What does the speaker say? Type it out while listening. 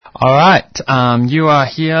All right, you are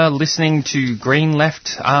here listening to Green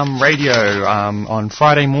Left Radio on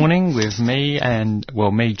Friday morning with me,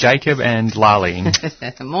 Jacob, and Lali.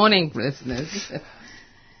 Morning, listeners.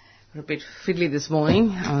 We're a bit fiddly this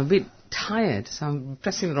morning. I'm a bit tired, so I'm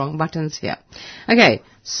pressing the wrong buttons here. Okay,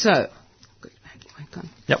 so...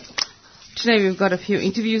 Yep. Today we've got a few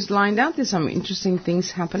interviews lined up. There's some interesting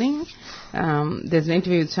things happening. There's an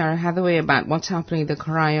interview with Sarah Hathaway about what's happening at the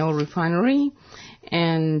Correo refinery,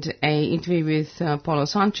 and an interview with Paulo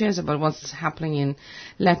Sanchez about what's happening in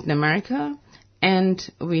Latin America. And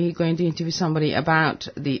we're going to interview somebody about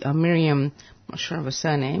the Miriam, I'm not sure of her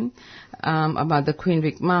surname, about the Queen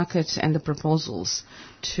Vic market and the proposals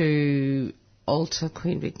to alter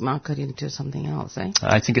Queen Vic market into something else, eh?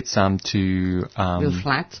 I think it's to... build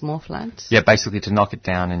flats, more flats? Yeah, basically to knock it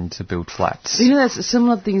down and to build flats. You know, there's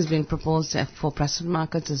similar things being proposed for Preston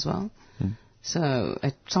markets as well. So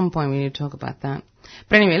at some point we need to talk about that.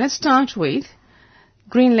 But anyway, let's start with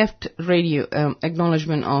Green Left Radio,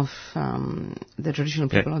 acknowledgement of the traditional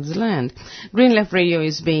people of the land. Green Left Radio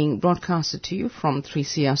is being broadcasted to you from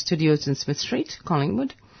 3CR Studios in Smith Street,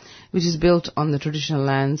 Collingwood, which is built on the traditional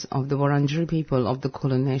lands of the Wurundjeri people of the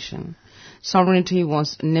Kulin Nation. Sovereignty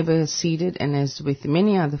was never ceded, and as with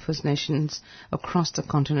many other First Nations across the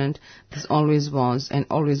continent, this always was and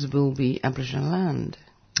always will be Aboriginal land.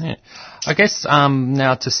 Yeah. I guess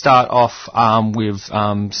now to start off with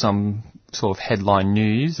some sort of headline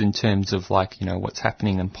news in terms of what's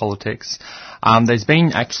happening in politics. There's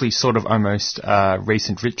been actually sort of almost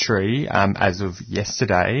recent victory as of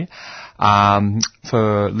yesterday.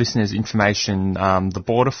 For listeners' information, the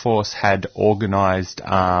Border Force had organised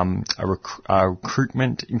a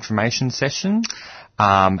recruitment information session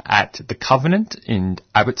at the Covenant in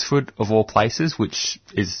Abbotsford, of all places, which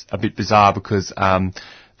is a bit bizarre because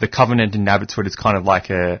the Covenant in Abbotsford is kind of like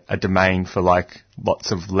a domain for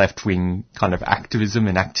lots of left-wing kind of activism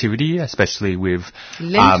and activity, especially with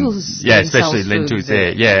lentils. Especially lentils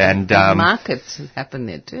there. Yeah, and markets happen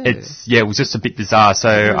there too. It was just a bit bizarre. So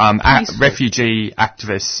refugee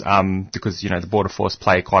activists, because the Border Force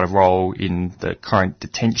play quite a role in the current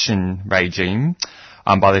detention regime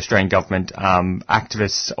by the Australian government,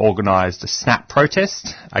 activists organised a snap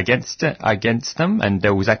protest against them, and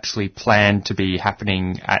there was actually planned to be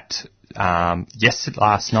happening at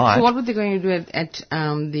last night. So what were they going to do at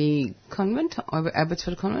the convent, or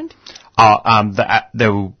Abbotsford Convent?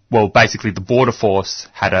 Basically the Border Force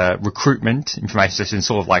had a recruitment information session,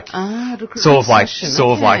 sort of like how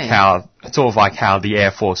the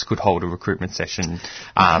Air Force could hold a recruitment session.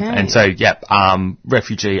 And so,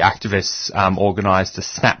 refugee activists organised a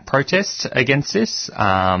snap protest against this.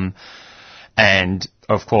 And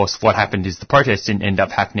of course, what happened is the protest didn't end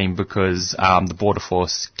up happening because the Border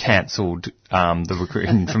Force cancelled the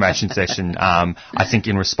recruitment information session. I think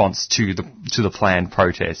in response to the planned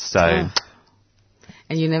protest. So.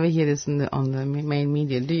 And you never hear this on the main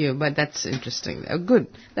media, do you? But that's interesting. Oh, good.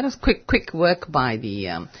 That was quick work by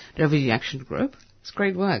the Refugee Action Group. It's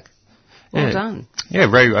great work. Well done. Yeah,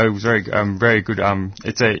 it was very good.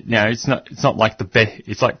 It's not like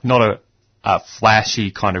it's like not a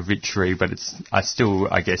flashy kind of victory, but it's still,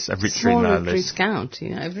 I guess, a victory. Small victories count.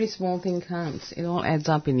 Every small thing counts. It all adds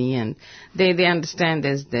up in the end. They understand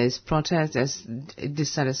there's protest, there's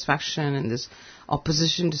dissatisfaction, and there's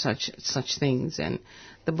opposition to such things. And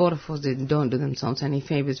the Border Force, they don't do themselves any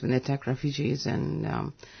favors when they attack refugees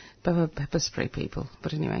and pepper spray people.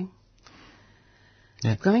 But anyway.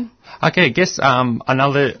 Yeah. Going? Okay, I guess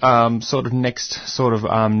another sort of next sort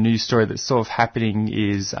of news story that's sort of happening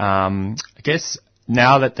is I guess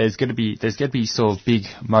now that there's going to be sort of big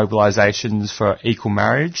mobilisations for equal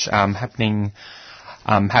marriage happening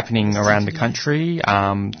around the country.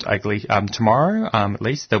 Tomorrow, at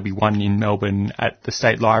least there'll be one in Melbourne at the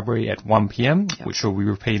State Library at 1 p.m, which will be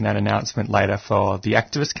repeating that announcement later for the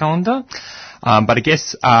activist calendar. But I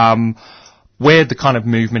guess where the kind of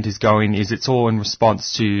movement is going is it's all in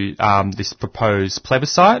response to this proposed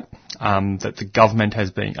plebiscite that the government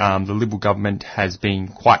has been, the Liberal government has been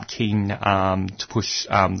quite keen to push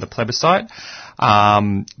the plebiscite.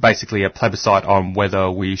 Basically a plebiscite on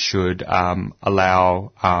whether we should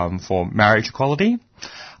allow for marriage equality.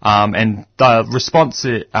 And the response,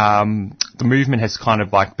 the movement has kind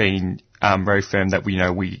of been very firm that we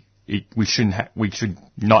should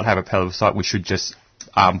not have a plebiscite. We should just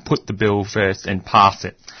put the bill first and pass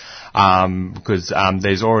it, because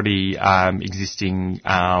there's already existing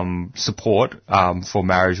support for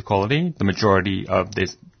marriage equality. The majority of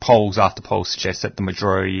this polls after polls suggest that the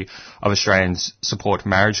majority of Australians support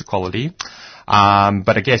marriage equality.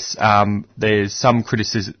 But I guess there's some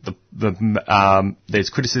criticism. There's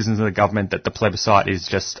criticisms of the government that the plebiscite is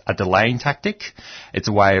just a delaying tactic. It's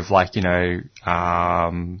a way of It's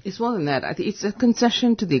more than that. I think it's a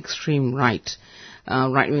concession to the extreme right,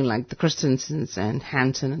 right wing like the Christensens and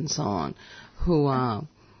Hansen and so on, who are,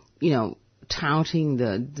 touting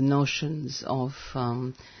the notions of.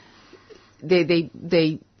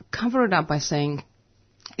 They cover it up by saying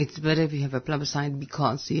it's better if you have a plebiscite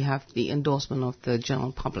because you have the endorsement of the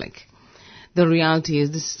general public. The reality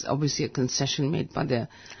is this is obviously a concession made by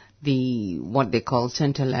the what they call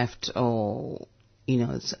centre-left or,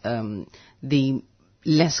 the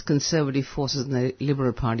less conservative forces in the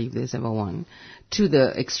Liberal Party, if there's ever one, to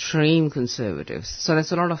the extreme conservatives. So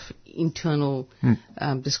there's a lot of internal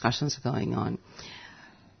discussions going on.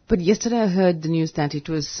 But yesterday I heard the news that it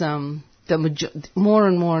was more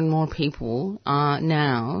and more people are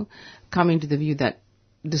now coming to the view that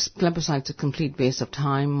this plebiscite's a complete waste of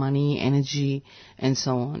time, money, energy, and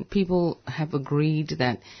so on. People have agreed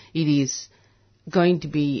that it is going to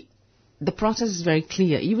be. The process is very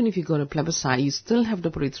clear. Even if you go to plebiscite, you still have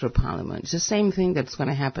to put it through Parliament. It's the same thing that's going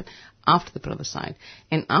to happen after the plebiscite.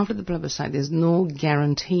 And after the plebiscite, there's no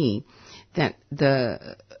guarantee that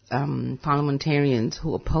the parliamentarians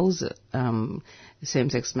who oppose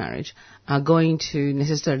same-sex marriage are going to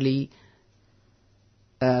necessarily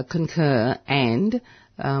concur and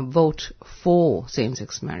vote for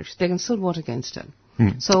same-sex marriage. They can still vote against it.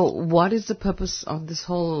 So what is the purpose of this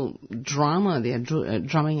whole drama they are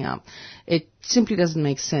drumming up? It simply doesn't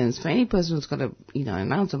make sense. For any person who's got a,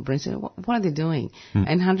 an ounce of brain, say, what are they doing?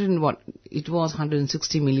 And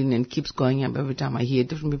 160 million and keeps going up every time I hear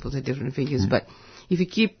different people say different figures. But if you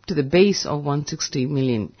keep to the base of 160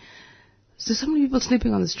 million, there's so many people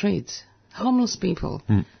sleeping on the streets, homeless people.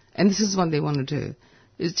 And this is what they want to do.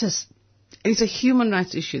 It's a human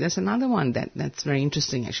rights issue. That's another one that's very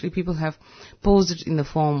interesting, actually. People have posed it in the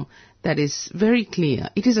form that is very clear.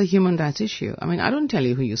 It is a human rights issue. I mean, I don't tell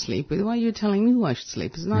you who you sleep with. Why are you telling me who I should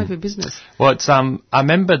sleep? It's none of your business. Well, it's, I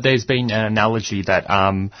remember there's been an analogy that,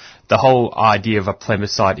 the whole idea of a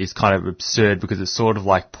plebiscite is kind of absurd because it's sort of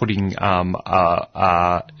like putting, the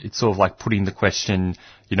question,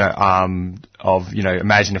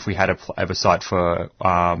 imagine if we had a plebiscite for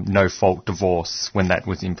no-fault divorce when that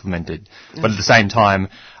was implemented. But at the same time,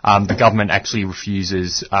 the government actually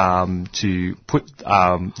refuses to put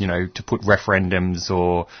referendums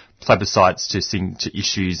or plebiscites to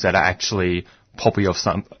issues that are actually probably of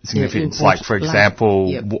some significance, like for example,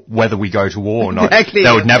 whether we go to war or not. Exactly,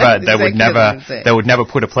 they would never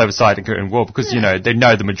put a plebiscite to go in war because they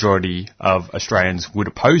know the majority of Australians would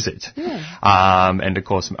oppose it. And of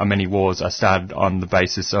course, many wars are started on the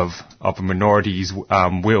basis of a minority's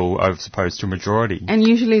will as opposed to a majority. And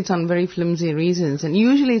usually it's on very flimsy reasons, and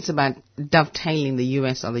usually it's about dovetailing the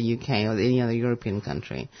US or the UK or any other European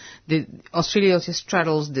country. Australia just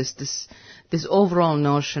straddles this overall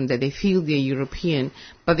notion that they feel they're European,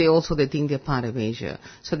 but they think they're part of Asia.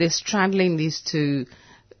 So they're straddling these two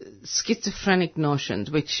schizophrenic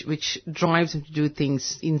notions, which drives them to do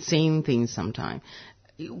insane things sometimes.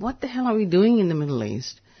 What the hell are we doing in the Middle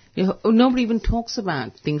East? Nobody even talks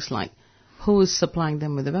about things like who is supplying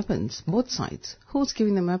them with the weapons, both sides. Who's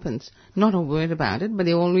giving them weapons? Not a word about it, but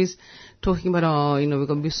they're always talking about, we're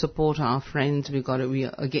going to support our friends,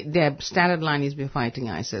 their standard line is we're fighting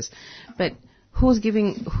ISIS. But who's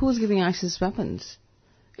giving ISIS weapons?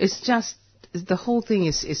 It's just, the whole thing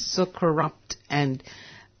is so corrupt and,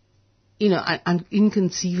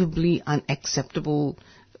 inconceivably unacceptable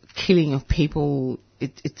killing of people.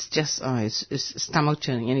 It's just, it's stomach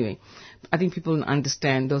churning. Anyway, I think people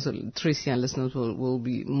understand, those 3CR listeners will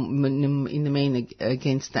be in the main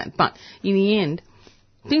against that. But in the end,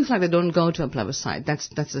 things like they don't go to a plebiscite. That's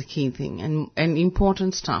the key thing. And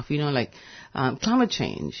important stuff, like climate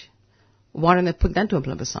change. Why don't they put that to a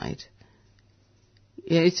plebiscite?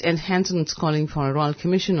 And Hansen's calling for a royal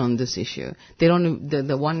commission on this issue. They don't.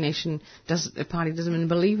 The One Nation party doesn't even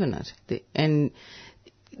believe in it. And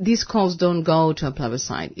these calls don't go to a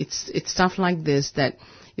plebiscite. It's stuff like this that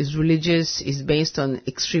is religious, is based on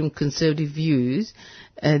extreme conservative views.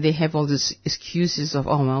 They have all these excuses of,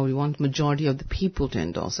 we want majority of the people to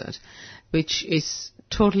endorse it, which is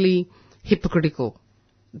totally hypocritical.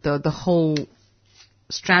 The whole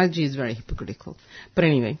strategy is very hypocritical. But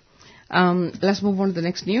anyway, Let's move on to the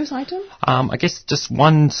next news item. I guess just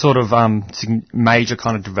one sort of major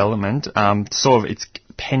kind of development, it's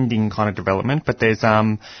pending kind of development, but there's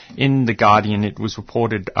in The Guardian it was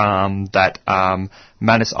reported that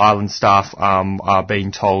Manus Island staff are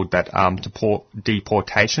being told that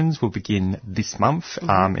deportations will begin this month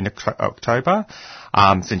in October.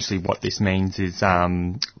 Essentially what this means is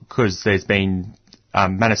because there's been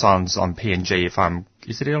Manus Island's on PNG,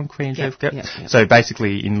 is it on PNG? Yeah. So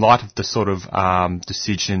basically, in light of the sort of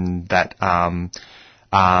decision that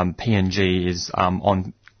PNG is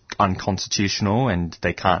unconstitutional and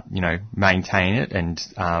they can't, maintain it, and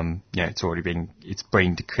it's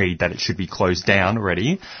been decreed that it should be closed down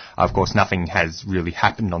already. Of course, nothing has really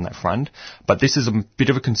happened on that front, but this is a bit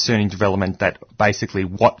of a concerning development that basically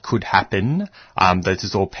what could happen, this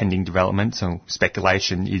is all pending development, so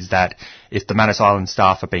speculation, is that if the Manus Island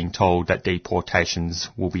staff are being told that deportations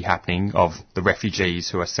will be happening of the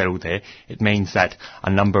refugees who are settled there, it means that a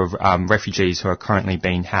number of refugees who are currently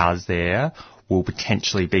being housed there will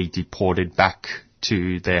potentially be deported back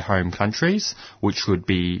to their home countries, which would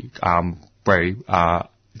be very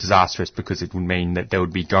disastrous because it would mean that they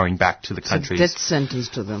would be going back to the countries. Death sentence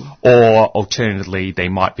to them. Or alternatively, they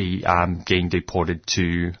might be getting deported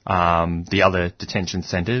to the other detention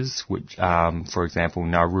centres, which, for example,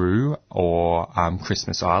 Nauru or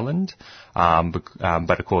Christmas Island.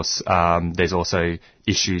 But of course, there's also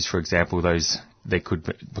issues, for example, they could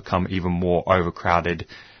become even more overcrowded,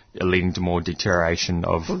 leading to more deterioration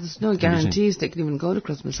of... Well, there's no guarantees they can even go to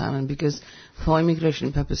Christmas Island because for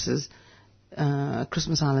immigration purposes,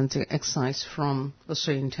 Christmas Island is excised from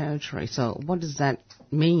Australian territory. So what does that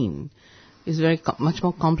mean? It's much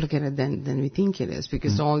more complicated than we think it is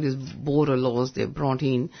because all these border laws they've brought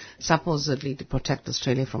in supposedly to protect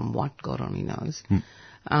Australia from what God only knows.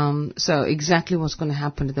 So exactly what's going to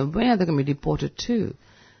happen to them, where they're going to be deported to.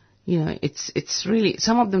 It's really...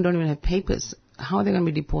 Some of them don't even have papers. How are they going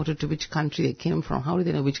to be deported to which country they came from? How do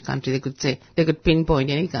they know which country? They could pinpoint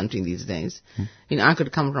any country these days. I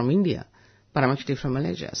could come from India, but I'm actually from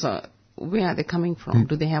Malaysia. So where are they coming from?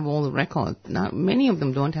 Do they have all the records? Now, many of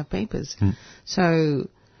them don't have papers. So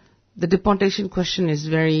the deportation question is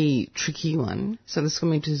very tricky one. So this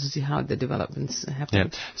coming to see how the developments happen. Yeah.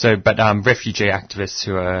 So, but refugee activists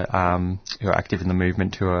who are active in the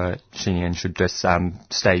movement, who are Shinyan, should just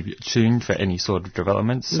stay tuned for any sort of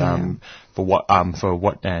developments. For what,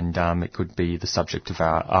 and it could be the subject of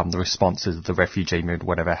our the responses of the refugee movement,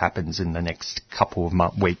 whatever happens in the next couple of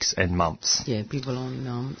weeks and months. Yeah, people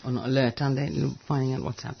on alert, and they're finding out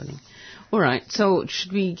what's happening. All right. So,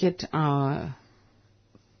 should we get our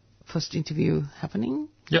first interview happening?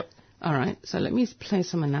 Yep. All right. So let me play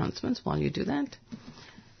some announcements while you do that.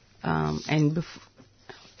 And before,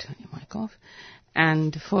 I'll turn your mic off.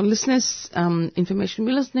 And for listeners' information,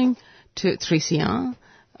 we're listening to 3CR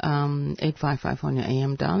 855 on your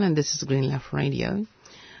AM dial, and this is Green Left Radio.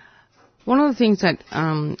 One of the things that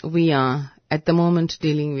we are at the moment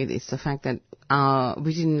dealing with is the fact that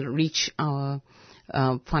we didn't reach our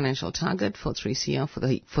financial target for 3CR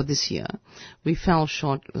for this year. We fell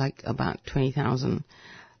short like about 20,000.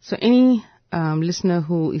 So any listener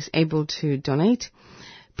who is able to donate,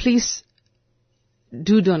 please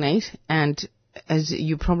do donate. And as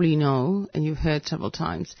you probably know, and you've heard several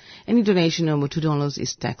times, any donation over $2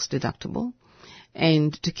 is tax deductible.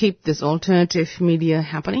 And to keep this alternative media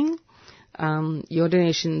happening, your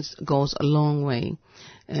donations goes a long way.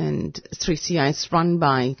 And 3CR is run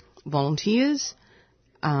by volunteers.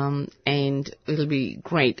 And it'll be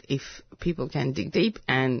great if people can dig deep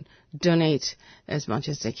and donate as much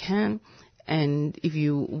as they can. And if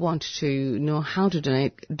you want to know how to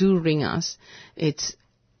donate, do ring us. It's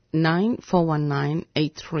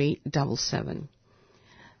 9419-8377.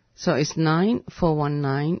 So it's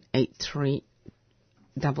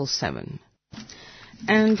 9419-8377.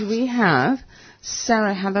 And we have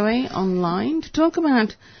Sarah Hathaway online to talk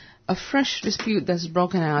about a fresh dispute that's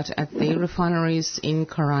broken out at the refineries in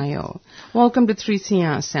Corio. Welcome to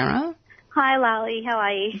 3CR, Sarah. Hi, Lally. How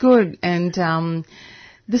are you? Good. And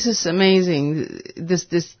this is amazing.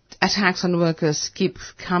 This attacks on workers keep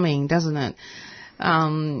coming, doesn't it?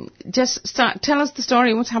 Tell us the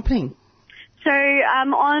story. What's happening? So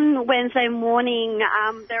on Wednesday morning,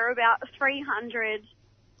 there were about 300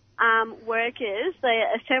 workers. They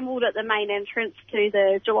assembled at the main entrance to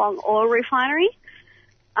the Geelong Oil Refinery.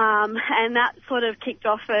 And that sort of kicked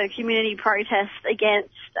off a community protest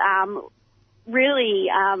against really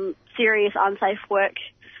serious unsafe work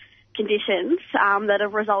conditions that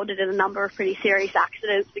have resulted in a number of pretty serious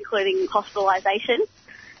accidents, including hospitalisation.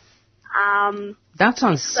 That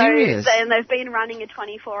sounds serious. And they've been running a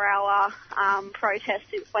 24-hour protest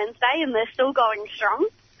since Wednesday, and they're still going strong.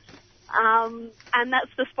 And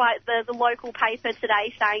that's despite the local paper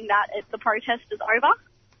today saying that the protest is over.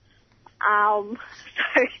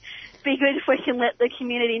 So it'd be good if we can let the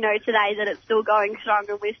community know today that it's still going strong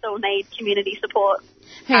and we still need community support.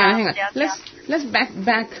 Hang on. Let's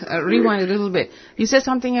rewind a little bit. You said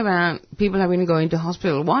something about people having to go into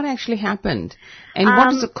hospital. What actually happened? And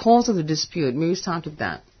what is the cause of the dispute? Maybe start with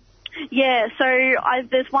that. Yeah, so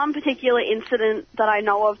there's one particular incident that I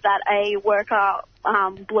know of that a worker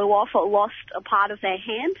blew off or lost a part of their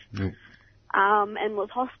hand and was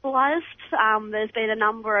hospitalised. There's been a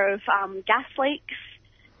number of gas leaks.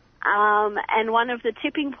 And one of the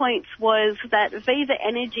tipping points was that Viva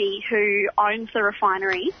Energy, who owns the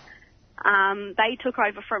refinery, they took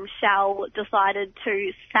over from Shell, decided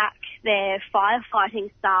to sack their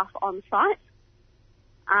firefighting staff on site.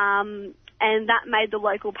 And that made the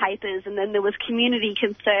local papers, and then there was community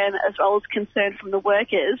concern as well as concern from the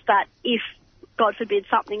workers that if, God forbid,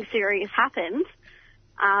 something serious happened,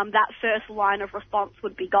 that first line of response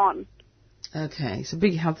would be gone. Okay, so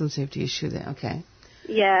big health and safety issue there, okay.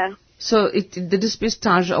 Yeah. So the dispute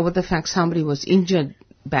started over the fact somebody was injured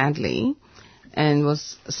badly and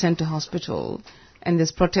was sent to hospital, and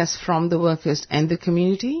there's protests from the workers and the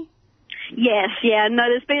community? Yes, yeah. No,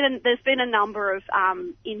 there's been a number of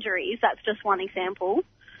injuries. That's just one example.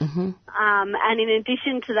 Mm-hmm. And in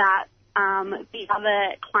addition to that, the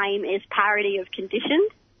other claim is parity of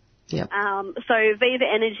conditions. Yep. So Viva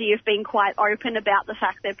Energy have been quite open about the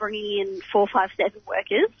fact they're bringing in 457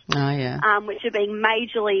 workers, which are being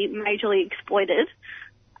majorly exploited.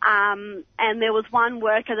 And there was one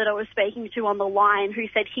worker that I was speaking to on the line who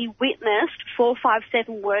said he witnessed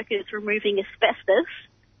 457 workers removing asbestos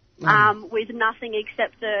with nothing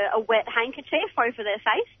except a wet handkerchief over their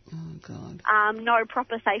face. Oh, God. No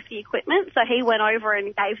proper safety equipment. So he went over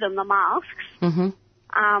and gave them the masks.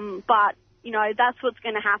 Mm-hmm. But you know, that's what's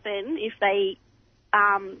going to happen if they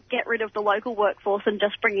get rid of the local workforce and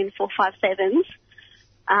just bring in 457s.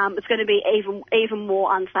 It's going to be even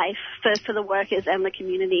more unsafe for the workers and the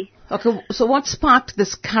community. Okay, so what sparked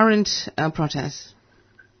this current protest?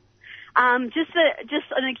 Just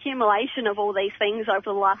an accumulation of all these things over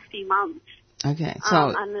the last few months. Okay,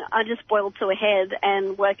 so and I just boiled to a head,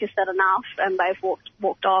 and workers said enough, and they've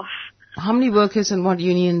walked off. How many workers and what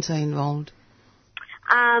unions are involved?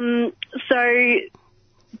 So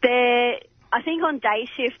I think on day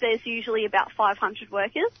shift there's usually about 500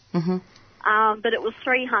 workers. Mm-hmm. But it was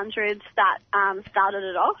 300 that started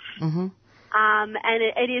it off. Mm-hmm. And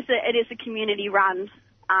it is a community run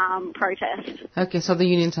protest. Okay, so the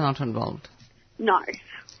unions are not involved? No.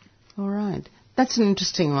 All right. That's an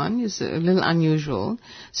interesting one. It's a little unusual.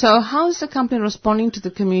 So how is the company responding to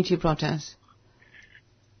the community protest?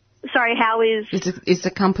 Sorry, how is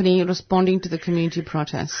the company responding to the community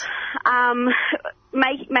protest?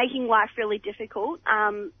 Making life really difficult.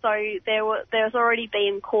 So there's already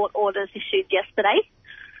been court orders issued yesterday.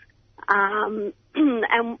 And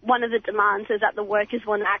one of the demands is that the workers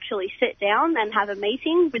want to actually sit down and have a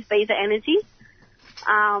meeting with Viva Energy.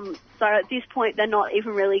 So at this point, they're not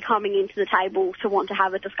even really coming into the table to want to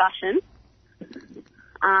have a discussion.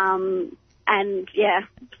 And yeah,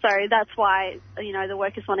 so that's why, you know, the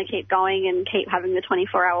workers want to keep going and keep having the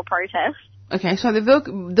 24-hour protest. Okay, so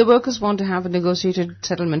the workers want to have a negotiated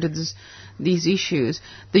settlement of these issues.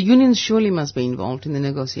 The unions surely must be involved in the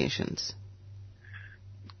negotiations.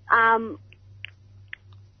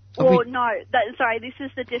 This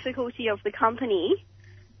is the difficulty of the company,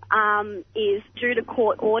 is due to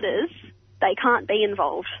court orders, they can't be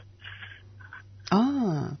involved.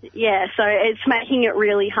 Ah. Yeah, so it's making it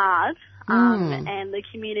really hard. And the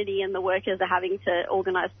community and the workers are having to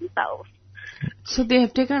organise themselves. So they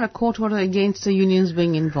have taken a court order against the unions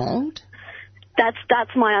being involved?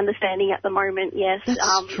 That's my understanding at the moment, yes.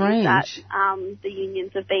 That's strange. That the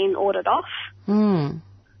unions have been ordered off. And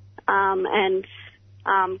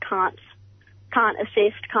can't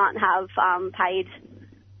assist, can't have paid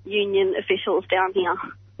union officials down here.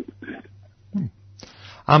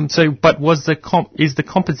 But is the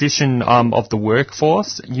composition of the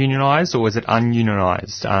workforce unionised or is it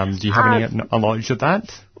ununionised? Do you have any knowledge of that?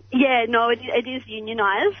 Yeah, no, it is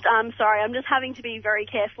unionised. Sorry, I'm just having to be very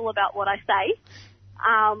careful about what I say.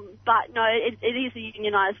 But no, it is a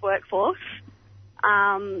unionised workforce.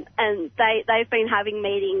 And they've been having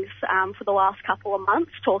meetings for the last couple of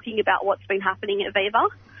months talking about what's been happening at Viva.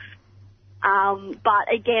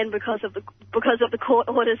 But again, because of the court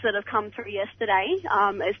orders that have come through yesterday,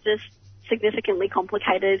 it's just significantly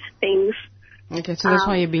complicated things Okay, so that's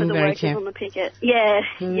why you're being very careful on the picket. Yeah,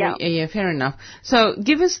 yeah, fair enough. So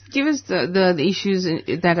give us the issues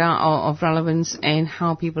that are of relevance and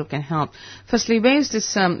how people can help. Firstly, where is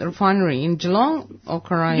this refinery, in Geelong or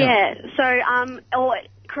Corio? Yeah, so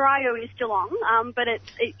Corio is Geelong, but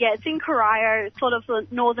it's in Corio, sort of the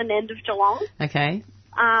northern end of Geelong. Okay.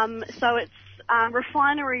 So it's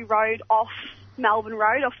Refinery Road off Melbourne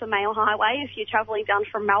Road, off the Mail Highway, if you're travelling down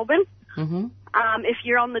from Melbourne. Mm-hmm. If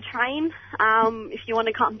you're on the train, if you want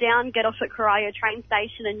to come down, get off at Corio train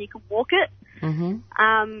station and you can walk it.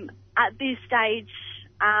 Mm-hmm. At this stage,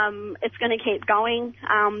 it's going to keep going.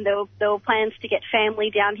 There were plans to get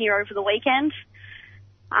family down here over the weekend.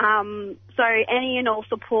 So any and all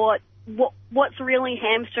support. What's really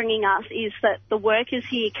hamstringing us is that the workers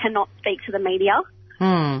here cannot speak to the media.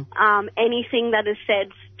 Anything that is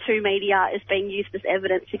said to media is being used as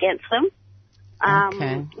evidence against them.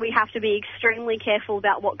 Okay. We have to be extremely careful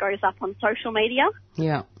about what goes up on social media.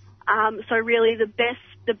 Yeah. So really the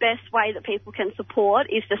best way that people can support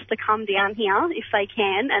is just to come down here if they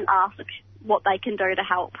can and ask what they can do to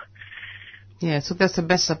help. Yeah, so that's the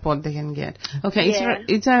best support they can get. Okay,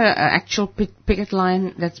 is there an actual picket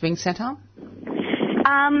line that's being set up?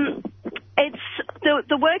 It's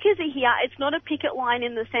the workers are here. It's not a picket line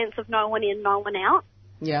in the sense of no one in, no one out.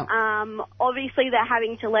 Yeah. Obviously, they're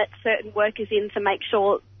having to let certain workers in to make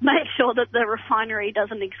sure that the refinery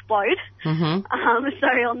doesn't explode. Mm-hmm. So,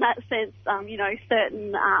 on that sense,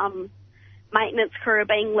 certain maintenance crew are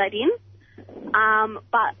being let in.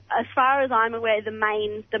 But as far as I'm aware, the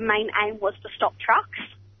main aim was to stop trucks.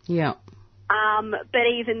 Yeah. But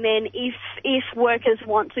even then, if workers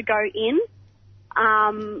want to go in,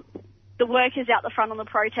 the workers out the front on the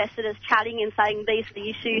protest are just chatting and saying, these are the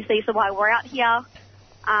issues, these are why we're out here.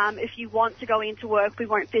 If you want to go into work, we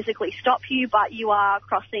won't physically stop you, but you are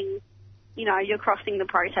crossing, you're crossing the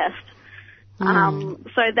protest.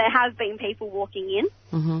 So there have been people walking in.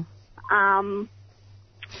 Mm-hmm.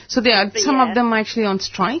 So there are some of them actually on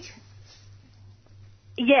strike?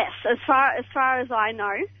 Yes, as far as I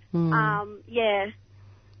know. Yeah.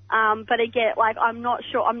 But again, I'm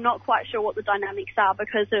not quite sure what the dynamics are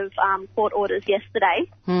because of court orders yesterday.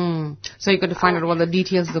 So you've got to find out what the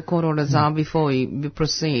details of the court orders are before you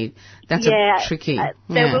proceed. That's tricky.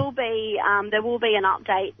 There will be an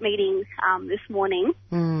update meeting this morning.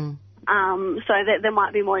 So that there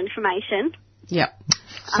might be more information. Yeah.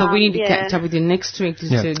 So we need to catch up with you next week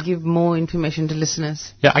to give more information to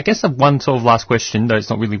listeners. Yeah, I guess one sort of last question, though it's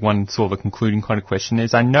not really one sort of a concluding kind of question,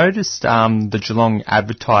 is I noticed the Geelong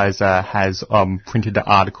Advertiser has printed an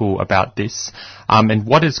article about this, and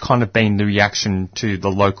what has kind of been the reaction to the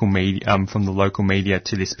local media from the local media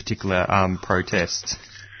to this particular protest?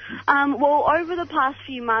 Well, over the past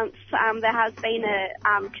few months, there has been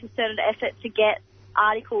a concerted effort to get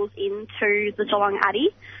articles into the Geelong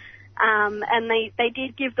Addy. And they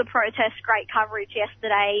did give the protest great coverage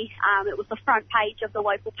yesterday. It was the front page of the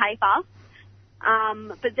local paper.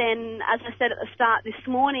 But then, as I said at the start, this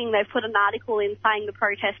morning they've put an article in saying the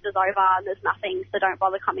protest is over and there's nothing, so don't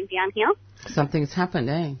bother coming down here. Something's happened,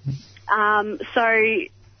 eh? So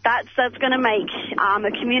that's going to make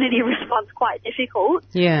a community response quite difficult.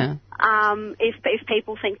 Yeah. If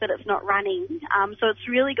people think that it's not running. So it's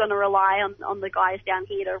really going to rely on the guys down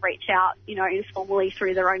here to reach out, informally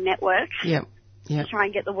through their own network. Yep. To try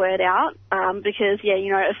and get the word out. Because,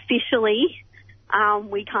 officially,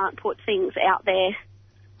 we can't put things out there.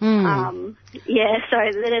 So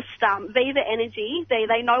they're just, Viva Energy,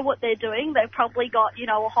 they know what they're doing. They've probably got,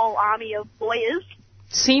 a whole army of lawyers.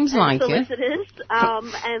 Seems like solicitors,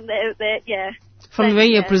 and they're From the way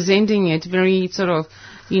you're presenting it, very sort of,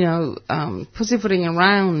 pussyfooting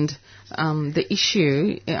around the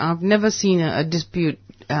issue. I've never seen a dispute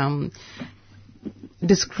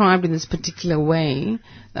described in this particular way.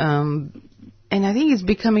 And I think it's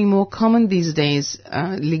becoming more common these days,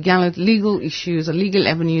 legal issues or legal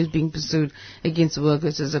avenues being pursued against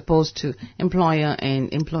workers as opposed to employer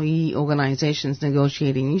and employee organizations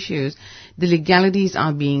negotiating issues. The legalities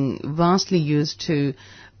are being vastly used to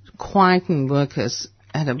quieten workers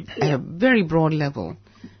at a very broad level.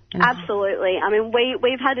 Absolutely. I mean,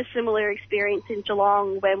 we've had a similar experience in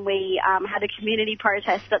Geelong when we had a community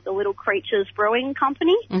protest at the Little Creatures Brewing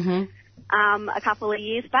Company. A couple of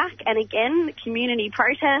years back, and again, community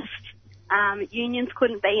protest, unions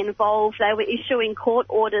couldn't be involved. They were issuing court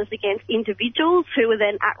orders against individuals who were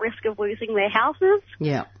then at risk of losing their houses.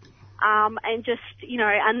 Yeah. And just,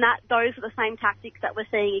 and those are the same tactics that we're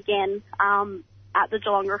seeing again at the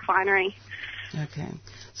Geelong refinery. Okay.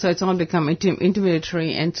 So it's all become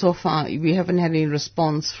intimidatory, and so far we haven't had any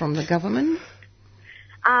response from the government?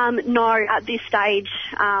 No, at this stage,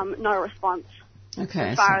 no response. Okay.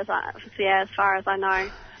 As far as I know.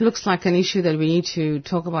 Looks like an issue that we need to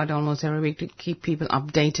talk about almost every week to keep people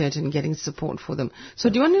updated and getting support for them. So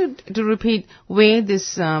do you want to repeat where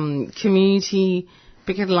this community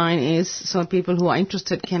picket line is so people who are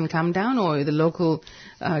interested can come down, or the local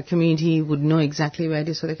community would know exactly where it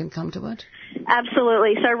is so they can come to it?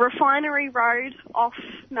 Absolutely. So Refinery Road off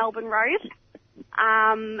Melbourne Road.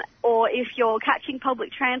 Or if you're catching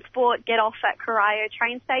public transport, get off at Corio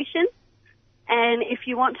train station. And if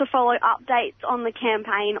you want to follow updates on the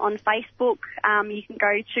campaign on Facebook, you can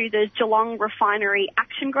go to the Geelong Refinery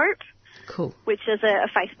Action Group. Cool. Which is a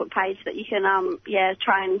Facebook page that you can,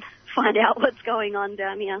 try and find out what's going on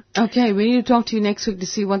down here. Okay, we need to talk to you next week to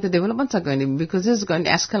see what the developments are going to be, because this is going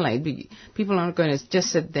to escalate. People aren't going to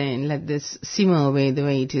just sit there and let this simmer away the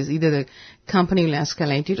way it is. Either the company will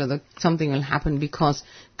escalate it or something will happen because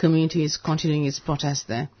community is continuing its protest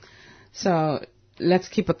there. So let's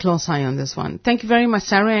keep a close eye on this one. Thank you very much,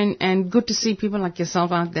 Sarah, and good to see people like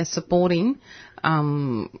yourself out there supporting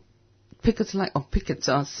pickets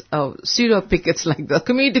pseudo pickets like the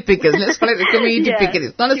community pickets. Let's call it a community picket.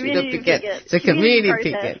 It's not a pseudo picket. It's a community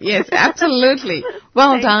picket. Yes, absolutely.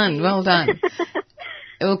 Well done.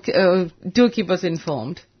 Do keep us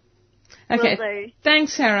informed. Okay.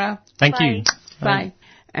 Thanks, Sarah. Thank you. Bye.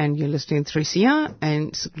 And you're listening to 3CR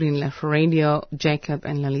and Green Left Radio, Jacob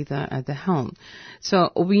and Lalita at the helm. So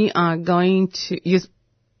we are going to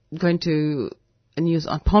news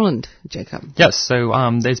on Poland, Jacob. Yes, so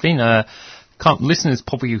there's been listeners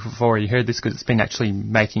probably have already heard this because it's been actually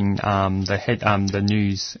making the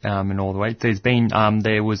news and all the way.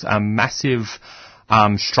 There was a massive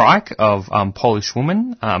strike of Polish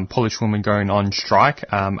women going on strike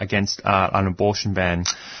against an abortion ban.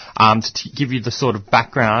 To give you the sort of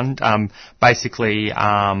background, basically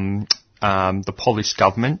the Polish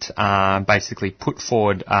government basically put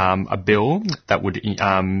forward a bill that would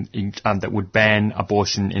ban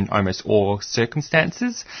abortion in almost all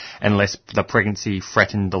circumstances, unless the pregnancy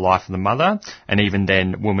threatened the life of the mother, and even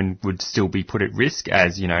then, women would still be put at risk,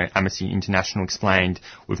 as Amnesty International explained,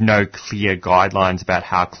 with no clear guidelines about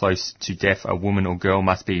how close to death a woman or girl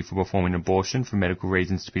must be for performing an abortion for medical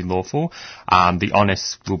reasons to be lawful. The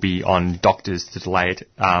onus will be on doctors to delay it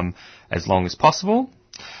as long as possible.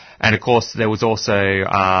 And of course, there was also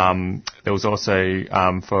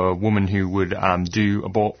for a woman who would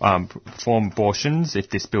perform abortions,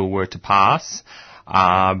 if this bill were to pass,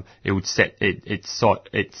 it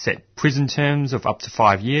set prison terms of up to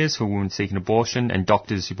 5 years for women seeking abortion and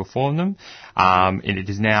doctors who perform them. And it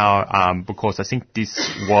is now because I think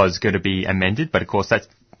this was going to be amended, but of course that's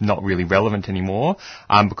not really relevant anymore,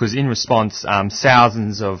 because in response,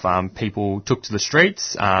 thousands of people took to the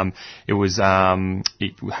streets.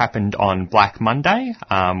 It happened on Black Monday,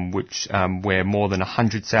 where more than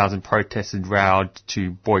 100,000 protested vowed to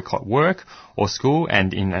boycott work or school,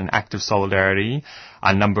 and in an act of solidarity,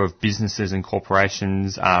 a number of businesses and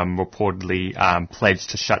corporations reportedly pledged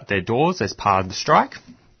to shut their doors as part of the strike.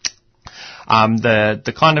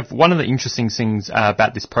 The kind of one of the interesting things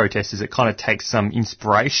about this protest is it kind of takes some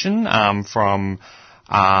inspiration from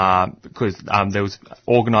because there was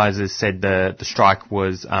organisers said the strike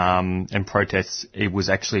was and protests, it was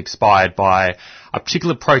actually inspired by a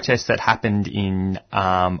particular protest that happened in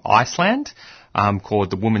Iceland. Called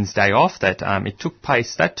the Women's Day Off, that took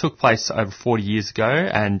place over 40 years ago,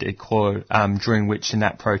 and during which in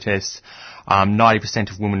that protest 90%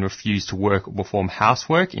 of women refused to work or perform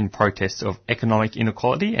housework in protest of economic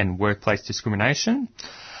inequality and workplace discrimination.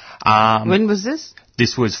 When was this?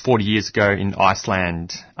 This was 40 years ago in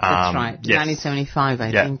Iceland. That's right. Yes. 1975,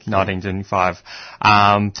 I think. Yeah, 1975.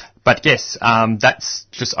 But yes, that's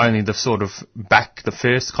just only the sort of the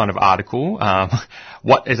first kind of article.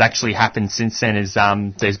 What has actually happened since then is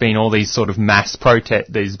there's been all these sort of mass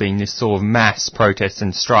protest. There's been this sort of mass protest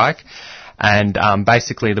and strike. And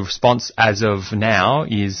basically the response as of now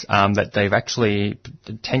is that they've actually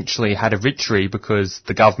potentially had a victory, because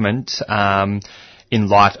the government, in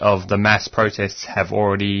light of the mass protests, have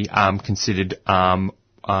already considered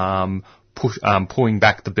pulling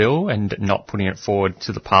back the bill and not putting it forward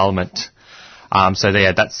to the Parliament.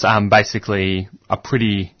 That's basically a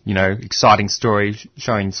pretty, exciting story,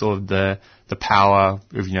 showing sort of the power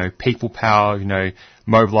of, people power,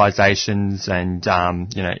 mobilisations, and,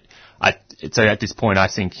 so at this point I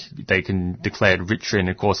think they can declare victory, and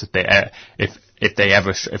of course if they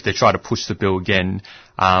try to push the bill again,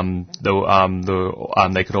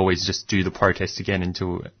 they could always just do the protest again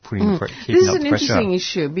until keeping up the pressure. This is an interesting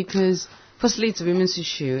issue because, firstly, it's a women's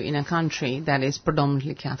issue in a country that is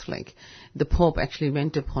predominantly Catholic. The Pope actually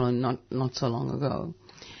went to Poland not so long ago.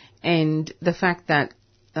 And the fact that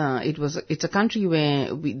it's a country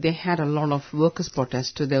where they had a lot of workers'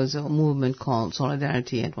 protests. So there was a movement called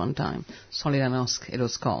Solidarity at one time. Solidarnosc it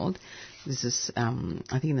was called. This is,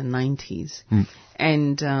 I think, in the 90s.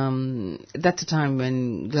 And that's a time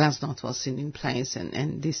when Glasnost was in place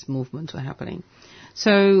and these movements were happening.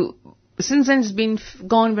 So since then it's been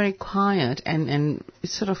gone very quiet and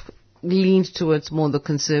it's sort of leaned towards more the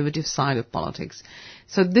conservative side of politics.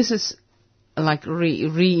 So this is like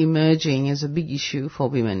re-emerging as a big issue for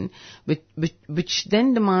women, which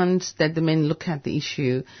then demands that the men look at the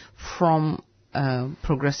issue from a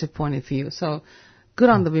progressive point of view. So good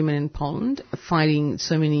on the women in Poland fighting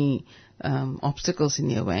so many obstacles in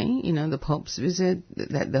their way. You know, the Pope's visit,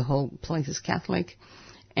 that the whole place is Catholic,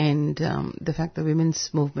 and the fact that women's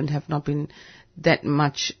movement have not been that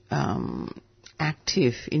much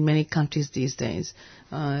active in many countries these days.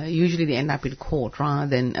 Usually they end up in court rather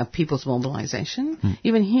than a people's mobilization.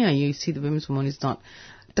 Even here you see the women's movement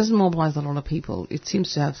doesn't mobilize a lot of people. It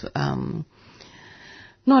seems to have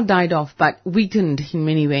not died off, but weakened in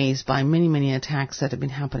many ways by many attacks that have been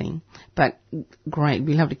happening. But great,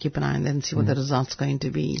 we'll have to keep an eye on that and see what the result's going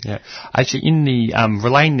to be. Yeah, actually, in the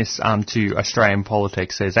relaying this to Australian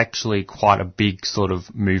politics, there's actually quite a big sort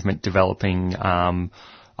of movement developing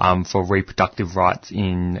for reproductive rights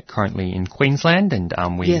currently in Queensland, and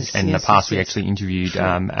in the past we actually interviewed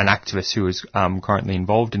an activist who is currently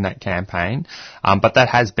involved in that campaign. But that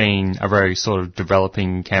has been a very sort of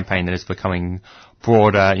developing campaign that is becoming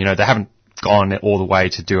broader. You know, they haven't gone all the way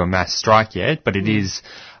to do a mass strike yet, but it is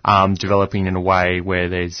developing in a way where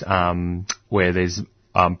there's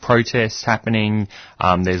protests happening.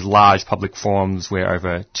 There's large public forums where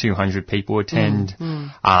over 200 people attend.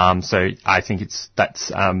 So I think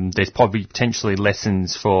there's probably potentially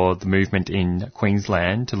lessons for the movement in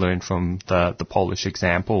Queensland to learn from the Polish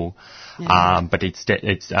example. But but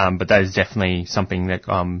that is definitely something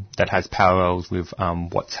that has parallels with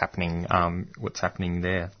what's happening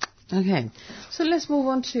there. Okay, so let's move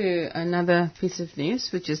on to another piece of news,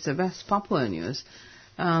 which is the West Papua news.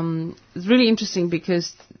 It's really interesting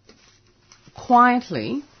because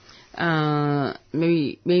quietly,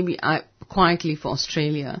 maybe quietly for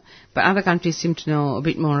Australia, but other countries seem to know a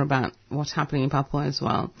bit more about what's happening in Papua as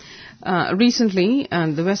well. Recently,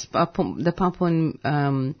 the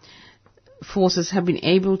Papuan forces have been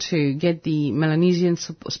able to get the Melanesian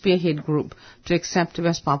Spearhead Group to accept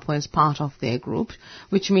West Papua as part of their group,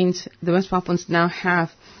 which means the West Papuans now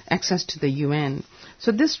have access to the UN.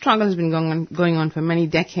 So this struggle has been going on for many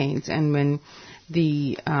decades, and when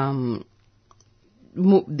the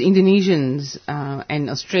Indonesians and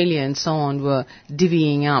Australia and so on were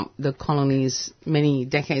divvying up the colonies many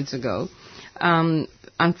decades ago,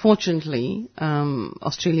 unfortunately,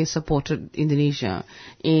 Australia supported Indonesia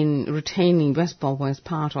in retaining West Papua as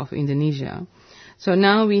part of Indonesia. So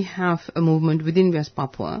now we have a movement within West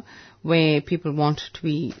Papua where people want to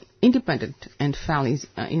be independent and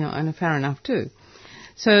and fair enough too.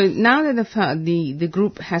 So now that the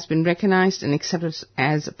group has been recognized and accepted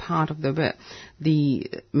as a part of the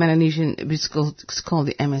Melanesian, which is called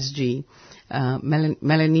the MSG,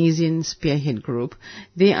 Melanesian Spearhead Group,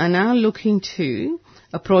 they are now looking to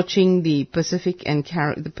approaching the Pacific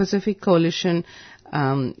the Pacific Coalition,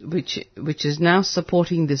 which is now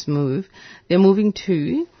supporting this move. They're moving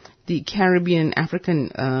to the Caribbean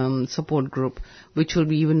African support group, which will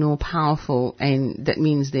be even more powerful, and that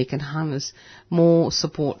means they can harness more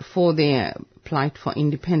support for their plight for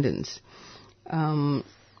independence. There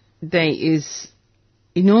is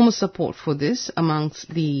enormous support for this amongst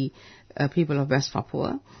the people of West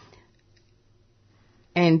Papua,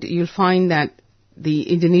 and you'll find that the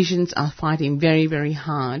Indonesians are fighting very, very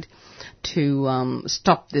hard to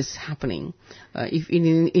stop this happening. If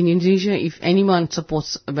in Indonesia, if anyone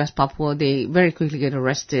supports West Papua, they very quickly get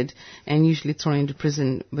arrested and usually thrown into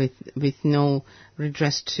prison with no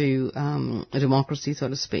redress to democracy, so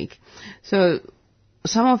to speak. So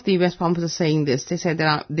some of the West Papuans are saying this. They said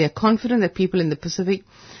that they're confident that people in the Pacific,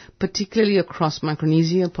 particularly across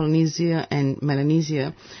Micronesia, Polynesia, and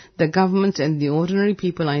Melanesia, the governments and the ordinary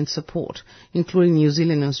people are in support, including New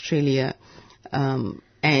Zealand and Australia,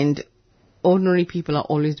 and ordinary people are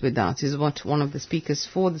always with us, is what one of the speakers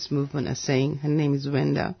for this movement is saying. Her name is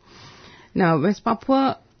Wenda. Now, West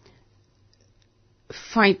Papua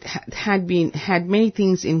had many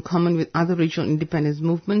things in common with other regional independence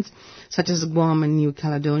movements, such as Guam and New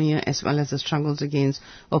Caledonia, as well as the struggles against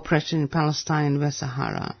oppression in Palestine and West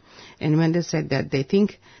Sahara. And Wenda said that they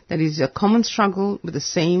think that it is a common struggle with the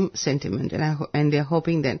same sentiment, and they're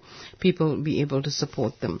hoping that people will be able to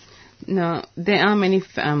support them. Now, there are many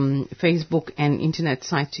Facebook and internet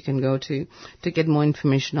sites you can go to get more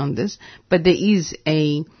information on this, but there is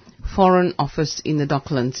a foreign office in the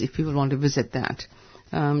Docklands if people want to visit that.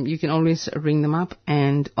 You can always ring them up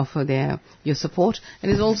and offer your support.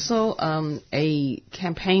 And there's also a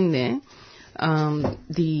campaign there.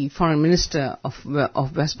 The foreign minister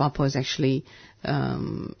of West Papua is actually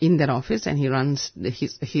in that office, and he runs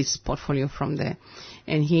his portfolio from there.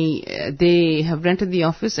 And they have rented the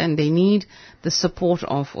office, and they need the support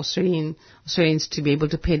of Australians to be able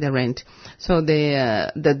to pay the rent. So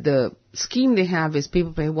the scheme they have is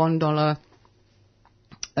people pay $1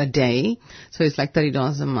 a day, so it's like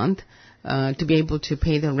 $30 a month to be able to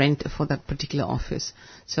pay the rent for that particular office.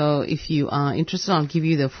 So if you are interested, I'll give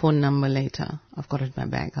you the phone number later. I've got it in my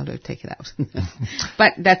bag. I'll take it out.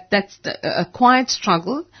 But that's a quiet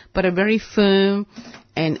struggle, but a very firm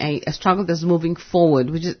and a struggle that's moving forward,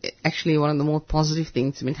 which is actually one of the more positive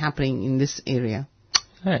things that's been happening in this area.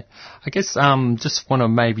 Hey, I guess just want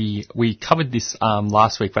to we covered this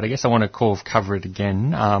last week, but I guess I want to cover it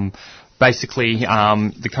again. Basically,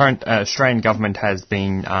 the current Australian government has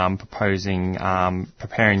been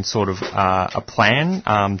preparing sort of a plan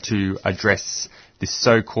to address this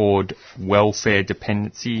so-called welfare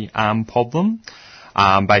dependency problem.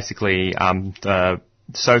 Basically, the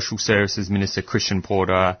Social Services Minister Christian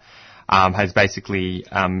Porter is basically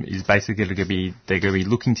going to be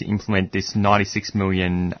looking to implement this 96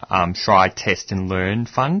 million Try, Test and Learn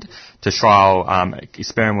fund to trial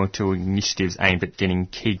experimental initiatives aimed at getting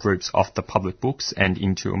key groups off the public books and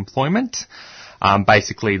into employment.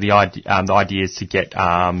 Basically, the idea is to get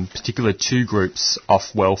particular two groups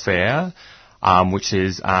off welfare, which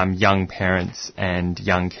is young parents and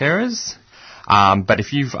young carers. But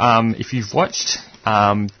if you've watched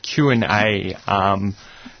Q&A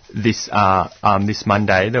this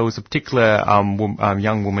Monday, there was a particular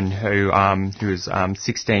young woman who was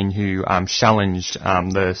 16 who challenged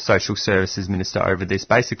the Social Services Minister over this,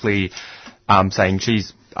 basically saying she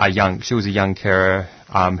was a young carer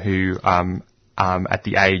who at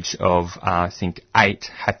the age of I think 8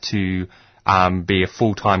 had to be a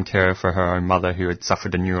full-time carer for her own mother who had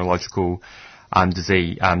suffered a neurological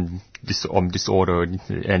disease disorder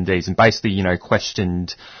and these, and basically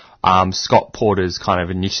questioned Scott Porter's kind of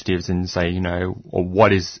initiatives and say, or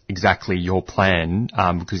what is exactly your plan?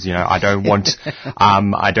 Because, I don't want,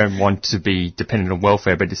 I don't want to be dependent on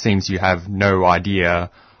welfare, but it seems you have no idea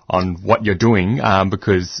on what you're doing,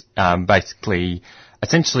 because, basically,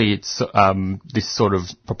 essentially it's, this sort of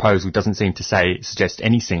proposal doesn't seem to suggest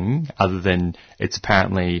anything other than it's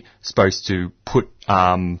apparently supposed to put,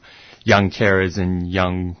 young carers and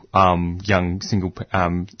young single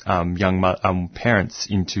parents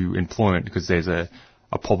into employment because there's a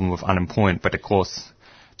problem of unemployment. But of course,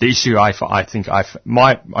 the issue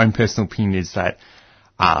my own personal opinion is that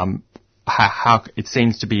how it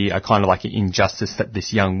seems to be a kind of like an injustice that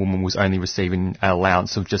this young woman was only receiving an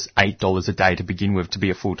allowance of just $8 a day to begin with to be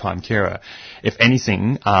a full-time carer. If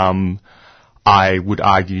anything, I would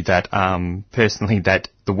argue that, personally, that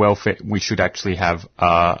the welfare, we should actually have,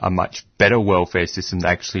 a much better welfare system that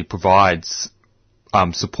actually provides,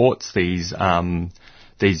 supports these women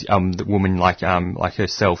like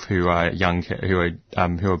herself who are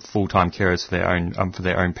who are full-time carers for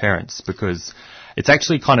their own parents, because it's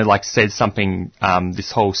actually kind of like says something,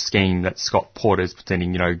 this whole scheme that Scott Porter is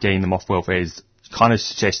presenting, getting them off welfare is kind of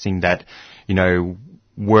suggesting that,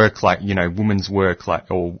 work women's work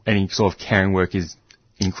or any sort of caring work is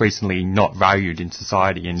increasidn't valued in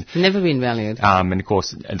society and never been valued. And of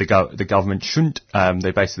course the government shouldn't,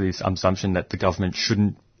 they basically this assumption that the government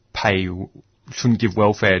shouldn't give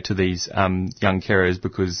welfare to these young carers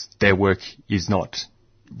because their work is not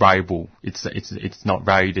valuable. It's not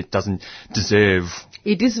valued. It doesn't deserve.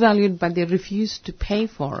 It is valued, but they refuse to pay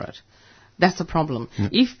for it. That's the problem. Mm.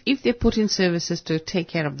 If they put in services to take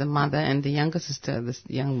care of the mother and the younger sister this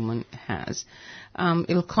young woman has,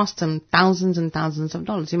 it'll cost them thousands and thousands of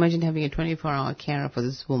dollars. Imagine having a 24-hour carer for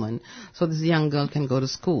this woman, so this young girl can go to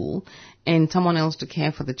school, and someone else to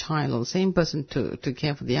care for the child, or the same person to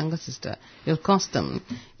care for the younger sister. It'll cost them,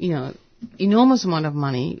 enormous amount of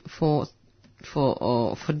money for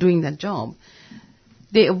doing that job.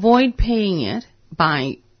 They avoid paying it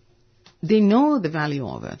they know the value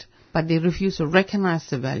of it, but they refuse to recognize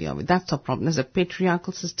the value of it. That's the problem. There's a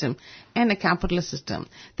patriarchal system and a capitalist system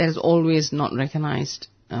that has always not recognized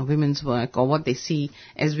women's work, or what they see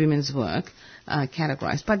as women's work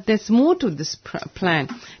categorized. But there's more to this plan,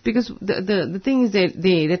 because the thing is that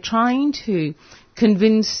they're trying to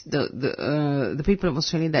convince the people of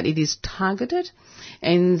Australia that it is targeted,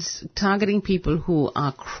 and targeting people who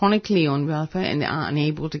are chronically on welfare and are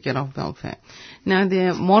unable to get off welfare. Now,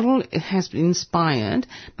 their model has been inspired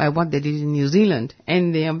by what they did in New Zealand,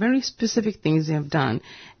 and there are very specific things they have done.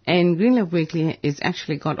 And Green Left Weekly has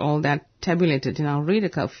actually got all that tabulated, and I'll read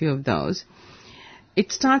a few of those.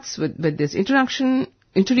 It starts with this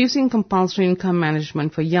introducing compulsory income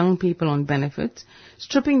management for young people on benefits,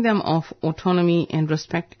 stripping them of autonomy and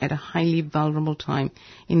respect at a highly vulnerable time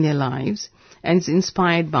in their lives, and it's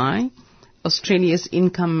inspired by Australia's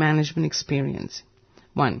income management experience.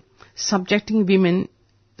 1. Subjecting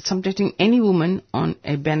any woman on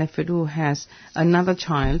a benefit who has another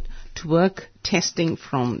child to work testing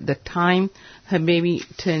from the time her baby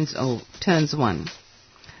turns 1.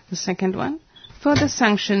 The second one, further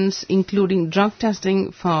sanctions including drug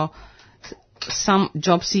testing for some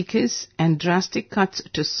job seekers and drastic cuts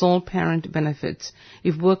to sole parent benefits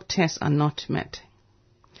if work tests are not met.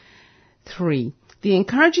 3.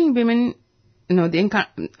 Encouraging women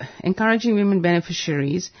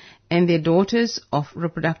beneficiaries and their daughters of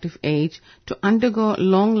reproductive age to undergo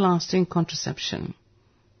long-lasting contraception.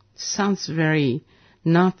 Sounds very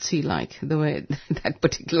Nazi-like, the way that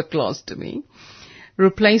particular clause to me.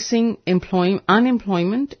 Replacing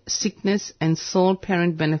unemployment, sickness and sole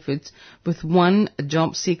parent benefits with one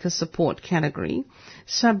job seeker support category,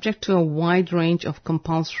 subject to a wide range of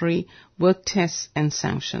compulsory work tests and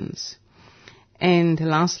sanctions. And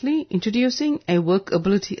lastly, introducing a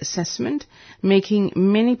workability assessment, making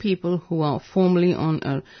many people who are formerly on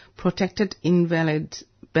a protected invalid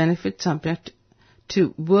benefit subject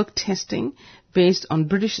to work testing based on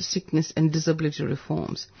British sickness and disability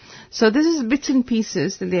reforms. So this is bits and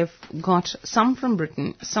pieces that they've got, some from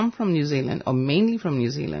Britain, some from New Zealand, or mainly from New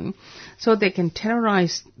Zealand, so they can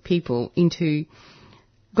terrorize people into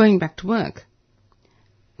going back to work.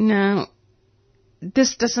 Now,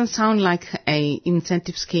 this doesn't sound like an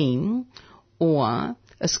incentive scheme or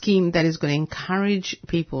a scheme that is going to encourage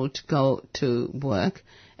people to go to work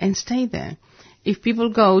and stay there. If people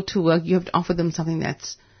go to work, you have to offer them something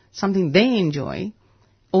they enjoy,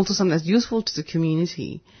 also something that's useful to the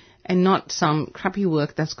community, and not some crappy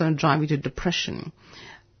work that's going to drive you to depression.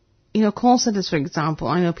 Call centers, for example,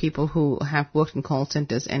 I know people who have worked in call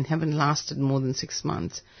centers and haven't lasted more than 6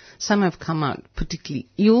 months. Some have come out particularly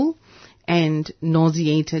ill and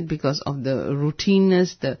nauseated because of the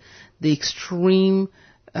routineness, the extreme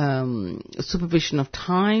supervision of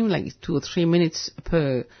time, like 2 or 3 minutes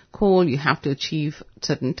per call. You have to achieve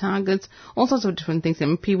certain targets, all sorts of different things.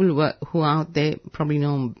 And people who are out there probably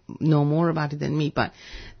know more about it than me, but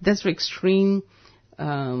that's very extreme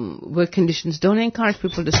work conditions. Don't encourage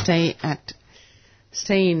people to stay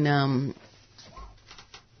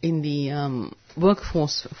in the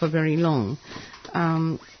workforce for very long.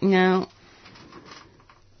 Now,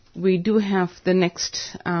 we do have the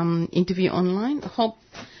next interview online. Hope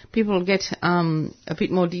people will get a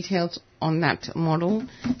bit more details on that model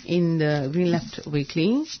in the Green Left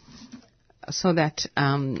Weekly, so that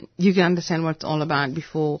you can understand what it's all about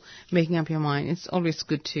before making up your mind. It's always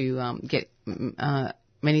good to get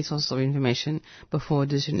many sources of information before a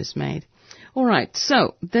decision is made. All right,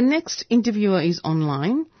 so the next interviewer is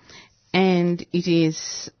online, and it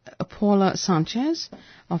is Paula Sanchez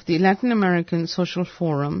of the Latin American Social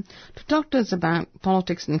Forum to talk to us about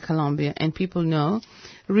politics in Colombia. And people know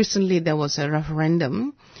recently there was a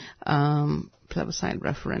referendum, plebiscite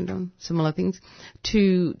referendum, similar things,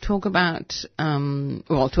 to talk about,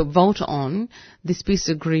 to vote on this peace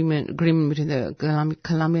agreement between the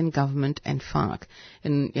Colombian government and FARC.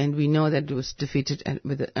 And we know that it was defeated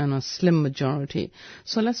on a slim majority.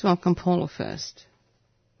 So let's welcome Paula first.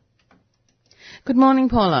 Good morning,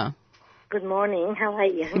 Paula. Good morning. How are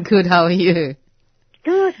you? Good. How are you?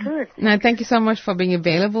 Good. Now, thank you so much for being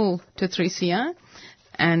available to 3CR.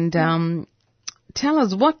 And tell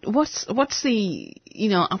us what's the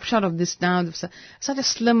upshot of this now? Such a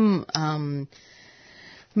slim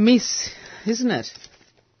miss, isn't it?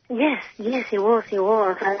 Yes, it was.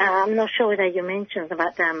 I'm not sure that you mentioned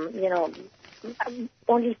about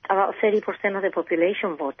only about 30% of the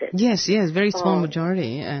population voted. Yes, very small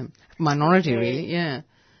majority, minority, really. Yeah.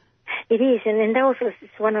 It is, and that was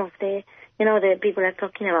one of the, the people are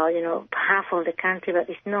talking about, half of the country, but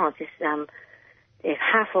it's not. It's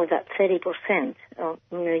half of that 30%,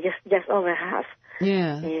 just over half.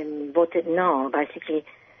 Yeah. Voted no, basically.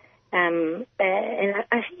 And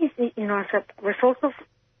I think it's, as a result of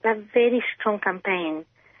a very strong campaign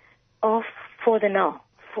for the no,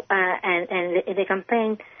 and the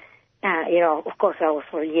campaign, of course, I was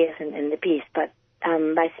for yes and the peace, but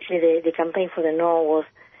basically the campaign for the no was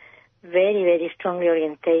very, very strongly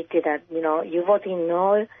orientated at, you voting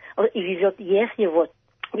no, or if you vote yes, you're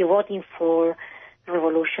voting for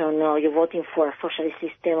revolution, or you're voting for a socialist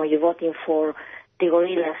system, or you're voting for the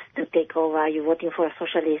guerrillas to take over, you're voting for a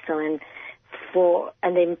socialism,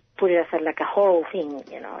 and then put it as like a horrible thing,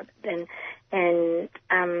 and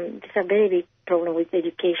there's a very big problem with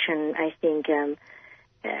education, I think,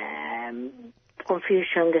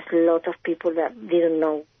 confusion. There's a lot of people that didn't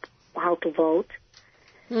know how to vote.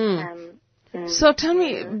 So tell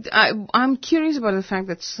me, I'm curious about the fact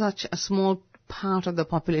that such a small part of the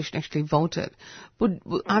population actually voted.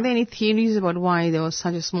 Are there any theories about why there was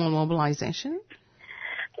such a small mobilization?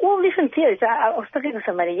 Well, different theories. I was talking to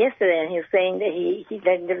somebody yesterday, and he was saying that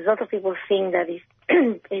that there's a lot of people think that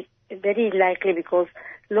it's very likely because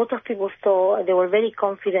a lot of people they were very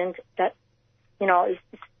confident that,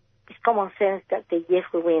 it's common sense that the yes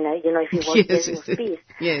will win. If you vote yes, it was peace.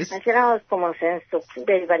 Yes. I said, it's common sense, so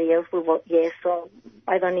everybody else will vote yes, so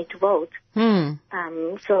I don't need to vote.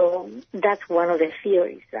 So that's one of the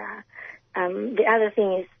theories. The other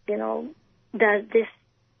thing is, that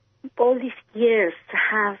all these years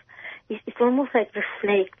it's almost like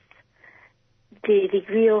reflects the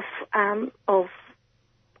degree of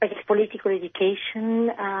I guess, political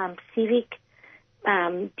education, civic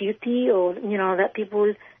duty, or, that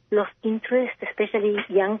people lost interest, especially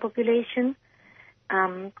young population,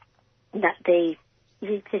 that they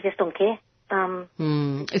just don't care.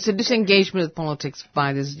 It's a disengagement with politics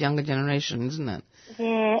by this younger generation, isn't it?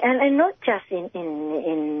 Yeah, and not just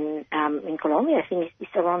in Colombia. I think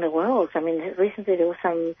it's around the world. I mean, recently there was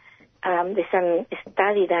some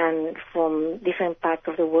study done from different parts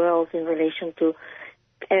of the world in relation to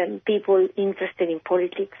people interested in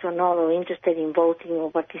politics or not, or interested in voting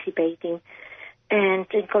or participating. And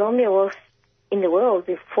Colombia was, in the world,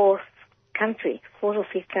 the fourth or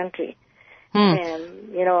fifth country.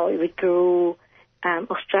 With Peru,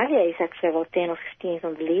 Australia is actually about 10 or 15th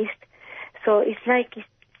on the list. So it's like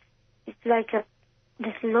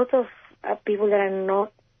there's a lot of people that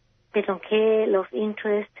they don't care, lost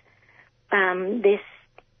interest. I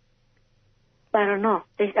don't know.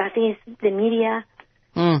 I think it's the media.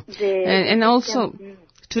 And also,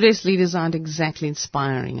 today's leaders aren't exactly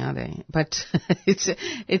inspiring, are they? But it's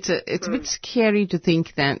a bit scary to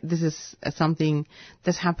think that this is something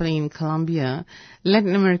that's happening in Colombia.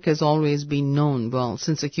 Latin America has always been known, well,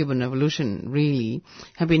 since the Cuban Revolution, really,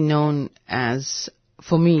 have been known as,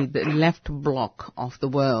 for me, the left bloc of the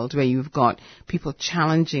world, where you've got people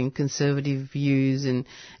challenging conservative views and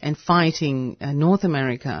fighting North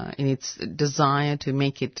America in its desire to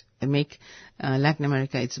make Latin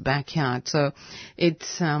America its backyard. So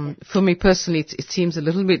it's, for me personally, it seems a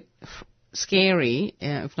little bit scary,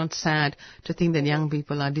 if not sad, to think that young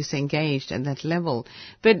people are disengaged at that level.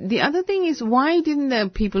 But the other thing is, why didn't the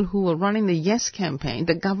people who were running the Yes campaign,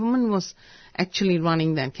 the government was actually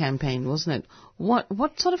running that campaign, wasn't it?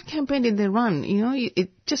 What sort of campaign did they run?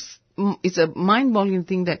 It's a mind-boggling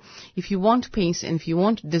thing that if you want peace and if you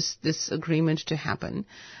want this agreement to happen,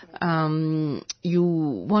 you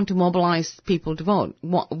want to mobilize people to vote.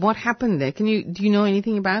 What happened there? Do you know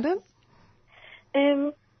anything about it?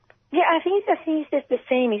 Yeah, I think it's just the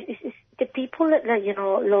same. It's the people that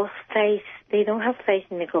lost faith. They don't have faith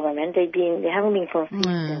in the government. They haven't been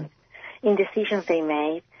consistent in decisions they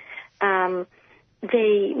made.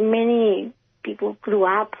 Many people grew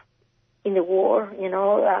up in the war,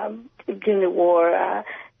 during the war.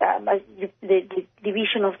 The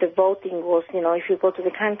division of the voting was, if you go to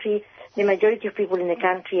the country, the majority of people in the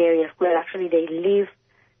country areas where actually they live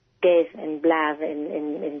death and blood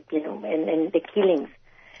and the killings,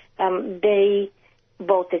 they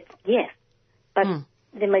voted yes. But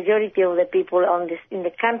the majority of the people in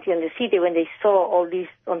the country and the city, when they saw all this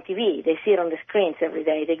on TV, they see it on the screens every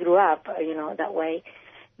day. They grew up, that way.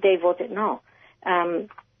 They voted no.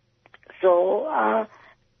 So I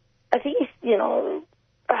think it's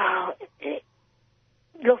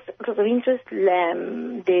lots of interest.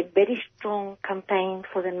 The very strong campaign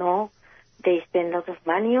for the no. They spend a lot of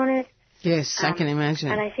money on it. Yes, I can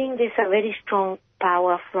imagine. And I think there's a very strong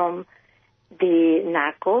power from the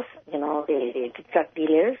narcos, the drug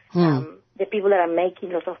dealers, the people that are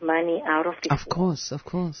making lots of money out of this. Of course.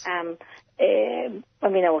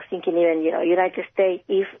 I was thinking even, United States,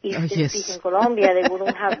 if there's peace in Colombia, they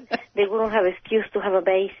wouldn't have excuse to have a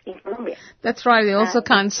base in Colombia. That's right. They also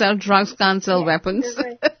can't sell drugs, can't sell weapons.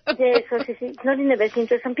 Right. Because it's not in the best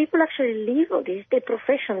interest. Some people actually live, or this is their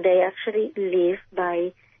profession, they actually live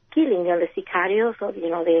by killing, the sicarios, or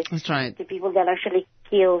That's right. the people that actually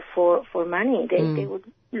kill for money. They would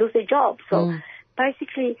lose their job. So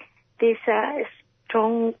basically, there's a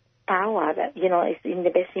strong power that is in the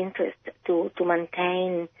best interest to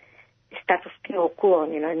maintain status quo,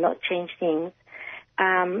 not change things.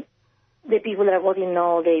 The people that are voting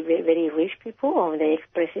no, they're very rich people, or the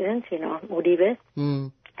ex-president, Uribe.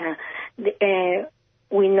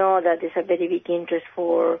 We know that there's a very big interest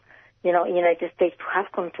for, United States to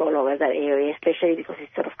have control over that area, especially because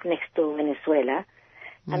it's sort of next to Venezuela.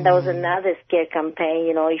 And that was another scare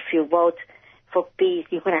campaign. If you vote for peace,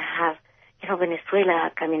 you're going to have,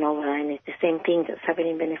 Venezuela coming over, and it's the same thing that's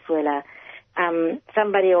happening in Venezuela.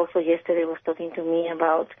 Somebody also yesterday was talking to me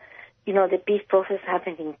about, the peace process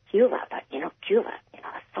happened in Cuba, but, Cuba,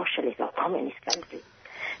 a socialist or communist country.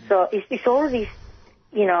 So it's all these,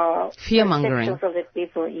 fear-mongering perceptions of the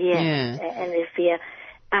people, and the fear.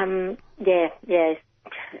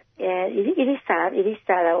 It is sad. It is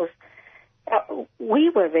sad. We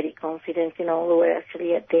were very confident, we were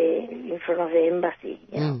actually in front of the embassy,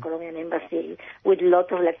 Colombian embassy, with a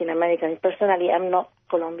lot of Latin Americans. Personally, I'm not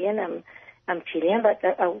Colombian, I'm Chilean, but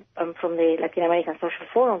I'm from the Latin American Social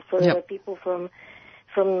Forum, so there were people from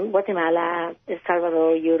Guatemala, El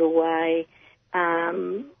Salvador, Uruguay,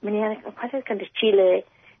 many other countries, Chile.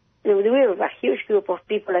 We were a huge group of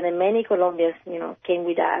people, and then many Colombians, came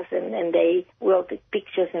with us, and they wrote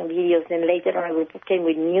pictures and videos, and later on a group came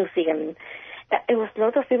with music, and it was a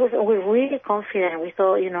lot of people, and we were really confident. We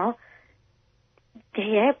thought,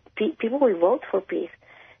 people will vote for peace.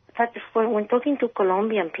 But when talking to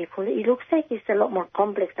Colombian people, it looks like it's a lot more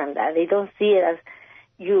complex than that. They don't see it as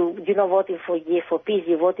you're not voting for peace,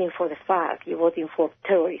 you're voting for the FARC, you're voting for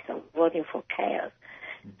terrorism, voting for chaos.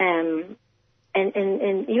 And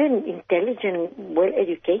even intelligent,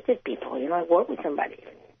 well-educated people, I work with somebody.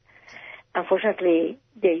 Unfortunately,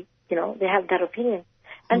 they have that opinion.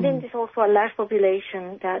 And then there's also a large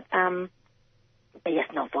population that they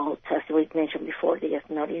just not vote, as we mentioned before. They're just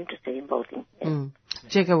not interested in voting.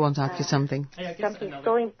 Jacob wants to ask you something. Something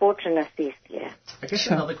so important as this, I guess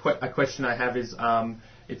another question I have is,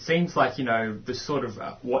 it seems like, the sort of,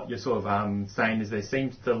 what you're sort of saying is there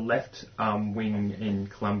seems the left wing in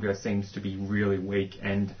Colombia seems to be really weak,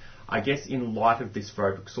 and I guess in light of this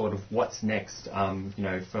vote, sort of what's next,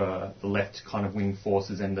 for the left kind of wing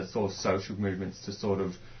forces and the sort of social movements to sort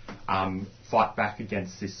of fight back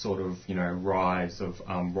against this sort of, rise of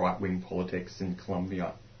right-wing politics in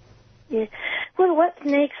Colombia? Yeah. Well, what's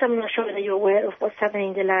next? I'm not sure that you're aware of what's happening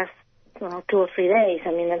in the last 2 or 3 days.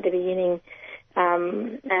 I mean, at the beginning,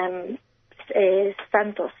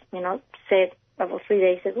 Santos, said about 3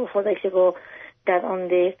 days ago, 4 days ago, that on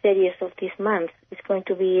the 30th of this month, it's going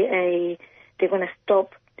to be they're going to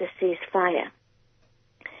stop the ceasefire.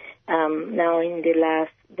 Now, in the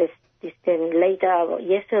last, later,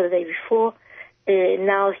 yesterday, or the day before,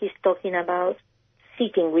 now he's talking about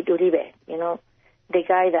sitting with Uribe, the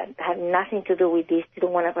guy that had nothing to do with this,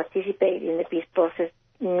 didn't want to participate in the peace process,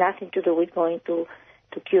 nothing to do with going to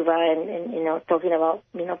Cuba and talking about,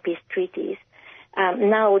 peace treaties.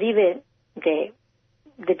 Now Uribe, the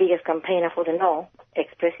biggest campaigner for the no,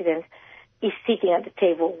 ex-president, is sitting at the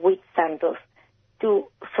table with Santos to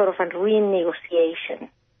sort of a renegotiation.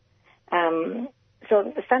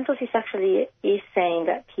 So Santos is saying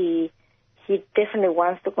that he definitely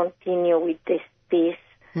wants to continue with this peace.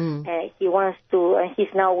 He wants to, and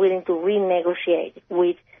he's now willing to renegotiate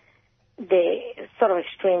with the sort of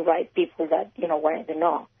extreme right people that, wanted to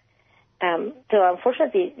know. So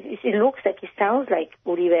unfortunately, it looks like, it sounds like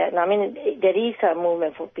Uribe, I mean, there is a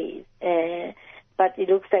movement for peace, but it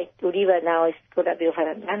looks like Uribe now is got a bit of an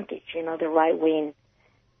advantage, the right-wing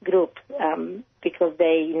group, because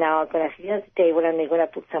they now are going to sit at the table and they're going to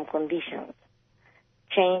put some conditions,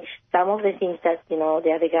 change some of the things that, the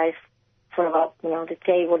other guys for about, the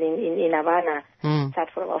table in Havana sat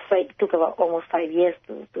for about took about almost 5 years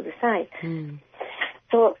to decide.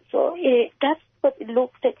 So that's what it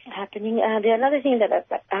looks like happening. The another thing that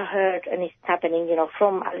I heard, and it's happening,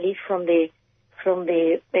 at least from the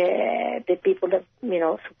people that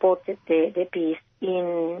supported the peace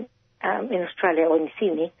in Australia or in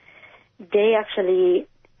Sydney, they actually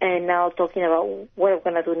are now talking about what we're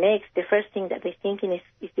going to do next. The first thing that they're thinking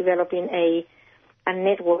is developing a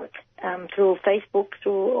network through Facebook,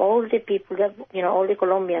 through all the people that all the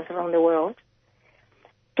Colombians around the world,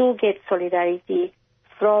 to get solidarity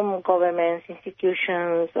from governments,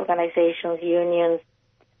 institutions, organizations, unions,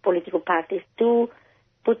 political parties, to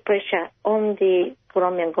put pressure on the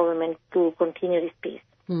Colombian government to continue this peace.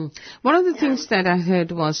 One of the things that I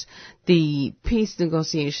heard was the peace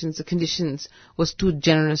negotiations, the conditions was too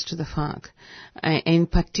generous to the FARC. In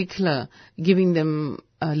particular, giving them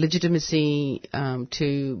legitimacy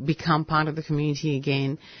to become part of the community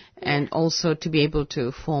again, and also to be able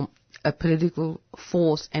to form a political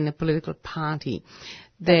force and a political party.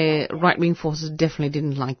 The right-wing forces definitely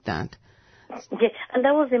didn't like that. Yeah, and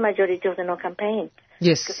that was the majority of the no campaign.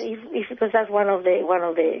 Yes. Because that's one of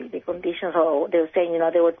the conditions, or they were saying,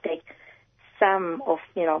 they would take some of,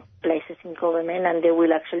 places in government, and they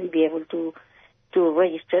will actually be able to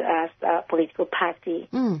register as a political party.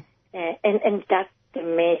 And that's the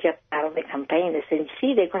major part of the campaign. They said,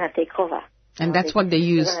 see, they're going to take over. And that's what they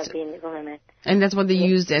used. They're going to be in the government. And that's what they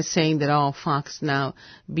used as saying that FARC's now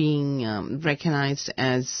being recognized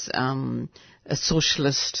as a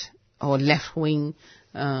socialist or left-wing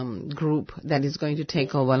group that is going to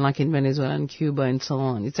take over, like in Venezuela and Cuba and so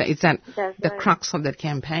on. It's the crux of that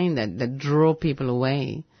campaign that drove people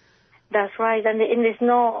away. That's right, and there's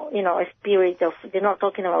no, a spirit of, they're not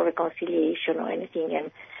talking about reconciliation or anything,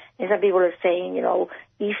 and some people are saying,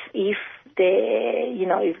 if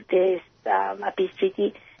there's a peace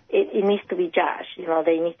treaty, it needs to be judged.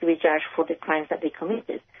 They need to be judged for the crimes that they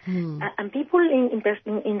committed. And people in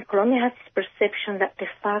Colombia have this perception that the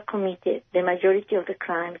FARC committed the majority of the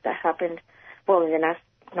crimes that happened, in the last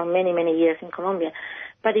many, many years in Colombia.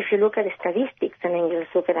 But if you look at the statistics and then you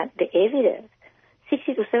look at the evidence,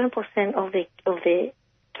 60 to 7% of the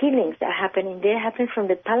killings that happen there happen from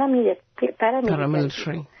the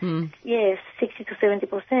paramilitary. Yes, 60 to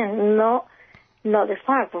 70%. Not the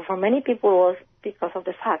FARC, but for many people it was because of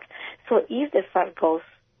the FARC. So if the FARC goes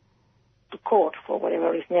to court for whatever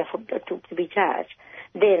reason to be judged,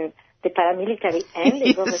 then the paramilitary and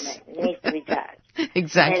the government needs to be judged.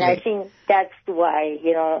 Exactly. And I think that's why,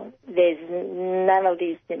 there's none of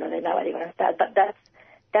these, they're not going to start. But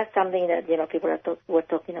that's something that, people were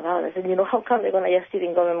talking about. I said, how come they're going to just sit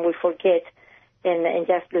in government, we forget, and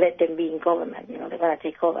just let them be in government? They're going to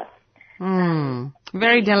take over.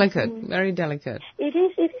 Very delicate, very delicate. It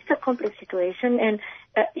is a complex situation, and,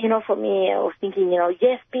 for me, I was thinking,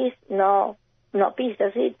 yes, peace, no, not peace,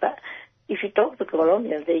 that's it. But if you talk to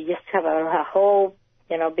Colombians, they just have a whole,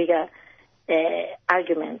 bigger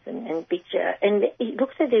arguments and picture. And it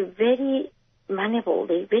looks like they're very manageable.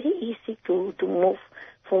 They're very easy to move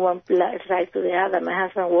from one side to the other. My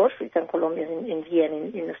husband works with some Colombians in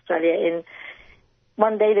Australia, and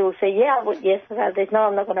one day they will say, yeah, I vote yes. The day, no,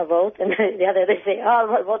 I'm not going to vote. And the other day they say, oh,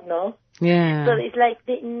 I'll vote no. Yeah. So it's like,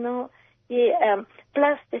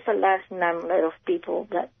 plus there's a large number of people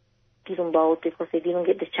that didn't vote because they didn't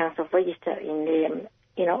get the chance of register in the,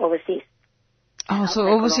 overseas. Oh, so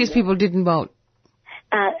overseas Colombia. People didn't vote?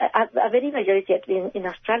 A very majority in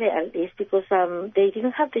Australia at least, because they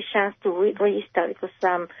didn't have the chance to register because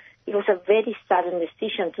it was a very sudden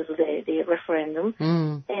decision to do the referendum.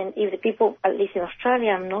 And if the people, at least in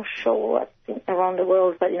Australia, I'm not sure around the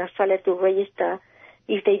world, but in Australia to register,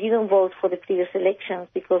 if they didn't vote for the previous elections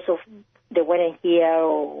because of they weren't here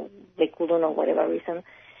or they couldn't or whatever reason,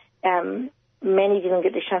 many didn't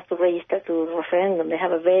get the chance to register to the referendum. They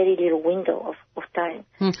have a very little window of time.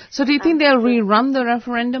 So do you think they'll rerun the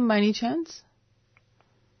referendum by any chance?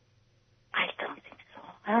 I don't think so.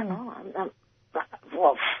 I don't know.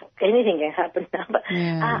 Well, anything can happen now, but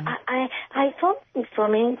I don't think so. I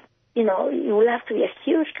mean, it will have to be a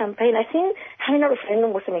huge campaign. I think having a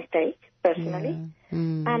referendum was a mistake, personally.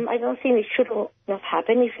 I don't think it should not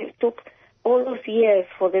happen. If it took all those years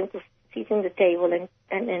for them to sit in the table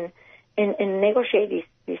and negotiate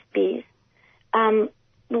this peace,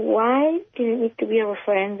 why did it need to be a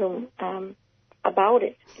referendum about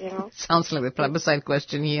it? Sounds like the plebiscite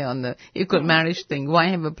question here on the equal marriage thing. Why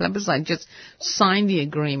have a plebiscite? Just sign the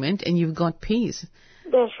agreement and you've got peace.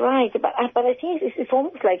 That's right, but I think it's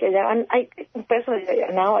almost like, and I personally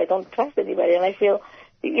now I don't trust anybody, and I feel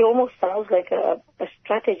it almost sounds like a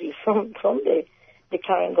strategy from the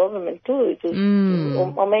current government too.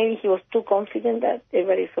 Or maybe he was too confident that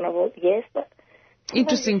everybody's going to vote yes. But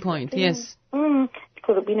interesting point. Yes. It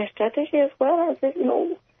could have been a strategy as well.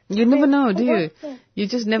 You never know, do you? You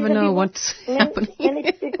just never know what's happening.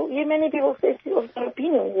 Many people say of their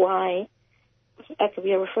opinion why it had to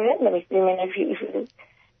be a referendum. It's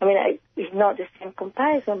not the same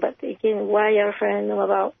comparison, but again, why a referendum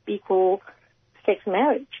about equal sex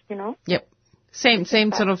marriage? Yep. Same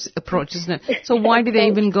sort of approach, isn't it? So why did they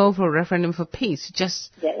even go for a referendum for peace?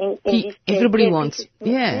 Just everybody wants.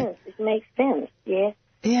 It makes sense. Yeah.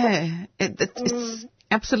 Yeah. It's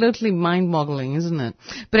Absolutely mind-boggling, isn't it?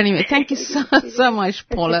 But anyway, thank you so much,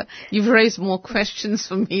 Paula. You've raised more questions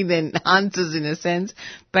for me than answers in a sense,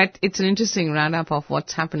 but it's an interesting roundup of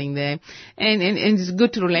what's happening there. And it's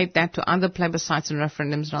good to relate that to other plebiscites and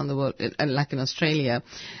referendums around the world, like in Australia.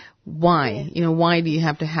 Why? Why do you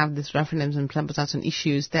have to have these referendums and plebiscites on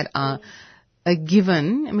issues that are a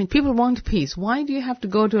given? I mean, people want peace. Why do you have to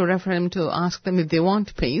go to a referendum to ask them if they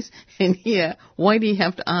want peace? And here, why do you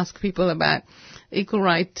have to ask people about equal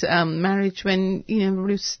right marriage when,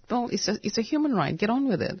 it's a human right. Get on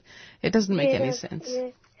with it. It doesn't make any sense.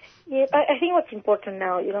 Yeah. I think what's important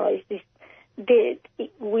now, is this,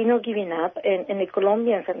 we're not giving up, and the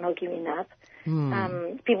Colombians are not giving up.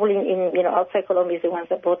 People in outside Colombia is the ones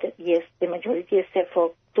that voted yes, the majority, except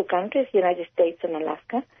for two countries, United States and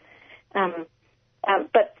Alaska.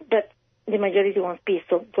 But the majority wants peace.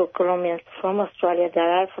 So Colombians from Australia that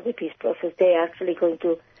are for the peace process, they are actually going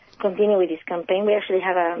to continue with this campaign. We actually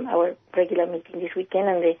have our regular meeting this weekend,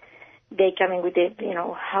 and they coming with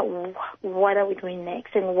what are we doing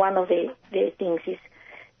next? And one of the things is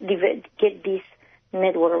get this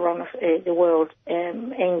network around the world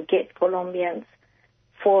and get Colombians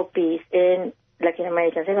for peace and Latin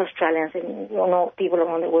Americans and Australians and people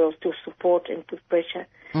around the world to support and put pressure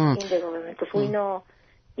in the government, because we know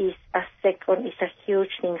it's a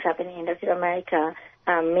huge thing happening in Latin America.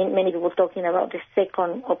 Many people talking about the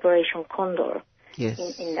second Operation Condor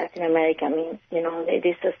in Latin America. I mean,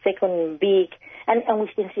 there's a second big, and we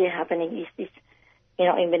can see it happening. Is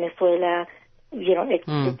in Venezuela, they're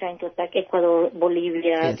trying to attack Ecuador,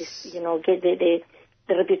 Bolivia. Yes. Get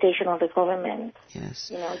the reputation of the government.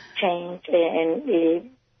 Yes. Change and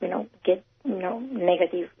get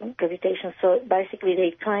negative reputation. So basically,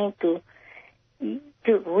 they're trying to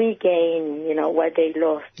regain, what they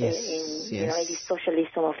lost in the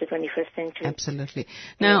socialism of the 21st century. Absolutely.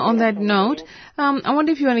 Now, on that note, I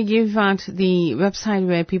wonder if you want to give out the website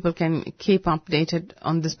where people can keep updated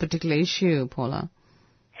on this particular issue, Paula.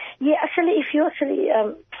 Yeah, actually, if you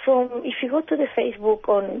go to the Facebook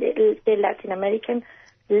on the Latin American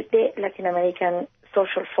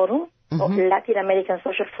Social Forum, or Latin American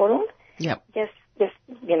Social Forum. Yep. Just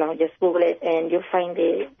Google it and you'll find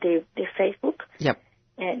the Facebook. Yep.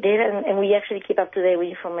 And we actually keep up to date with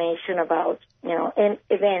information about and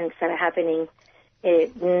events that are happening,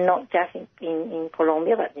 not just in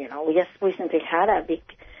Colombia, but we just recently had a big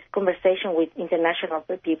conversation with international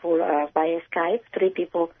people via Skype, 3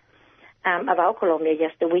 people. About Colombia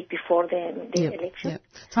just the week before the election. Yep.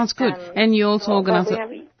 Sounds good. And you also organize.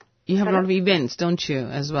 You have a lot of events, don't you,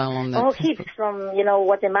 as well on that? Heaps from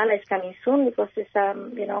Guatemala is coming soon because there's a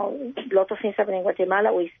lot of things happening in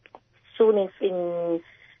Guatemala. We soon in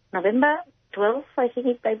November 12th, I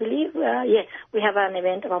believe. We have an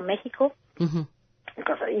event about Mexico. Mm-hmm.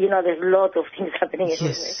 Because there's a lot of things happening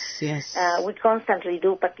everywhere. Yes. We constantly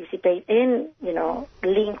do participate in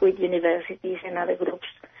link with universities and other groups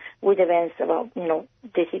with events about,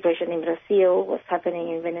 the situation in Brazil, what's happening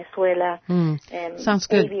in Venezuela. Sounds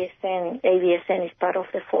good. AVSN is part of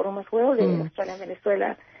the forum as well, the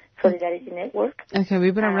Australia-Venezuela Solidarity Network. Okay,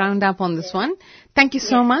 we better round up on this one. Thank you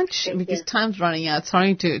so much, because time's running out.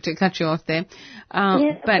 Sorry to cut you off there.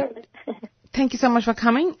 But thank you so much for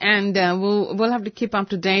coming, and we'll have to keep up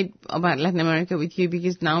to date about Latin America with you,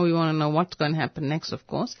 because now we want to know what's going to happen next, of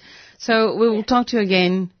course. So we will talk to you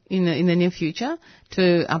again in the near future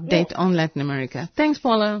to update on Latin America. Thanks,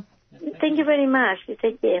 Paula. Thank you very much. You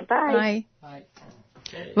take care. Bye. Bye.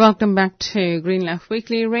 Welcome back to Green Life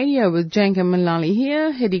Weekly Radio with Jacob Mullally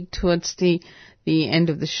here, heading towards the end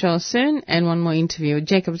of the show soon, and one more interview.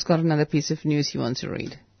 Jacob's got another piece of news he wants to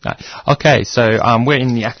read. Okay, so we're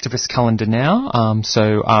in the activist calendar now.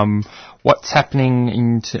 What's happening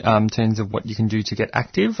in terms of what you can do to get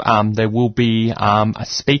active? There will be a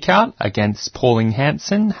speak out against Pauline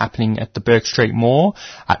Hanson happening at the Burke Street Mall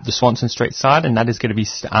at the Swanson Street side, and that is going to be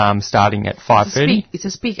starting at 5:30. It's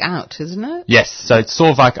a speak out, isn't it? Yes, so it's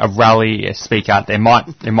sort of like a rally, a speak out. It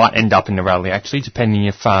might end up in the rally actually, depending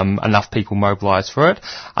if enough people mobilise for it.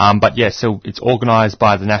 But yeah, so it's organised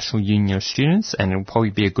by the National Union of Students, and it'll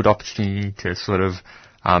probably be a good opportunity to sort of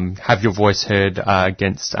have your voice heard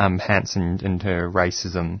against Hanson and her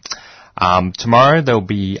racism. Tomorrow there'll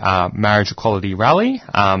be a marriage equality rally,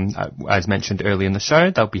 as mentioned earlier in the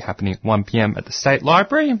show. They'll be happening at 1 p.m. at the State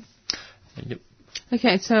Library. Yep.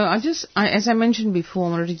 Okay, so as I mentioned before,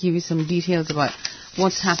 I wanted to give you some details about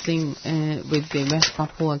what's happening with the West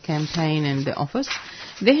Papua campaign and the office.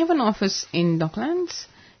 They have an office in Docklands,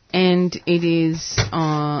 and it is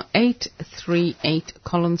 838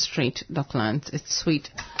 Collins Street, Docklands. It's Suite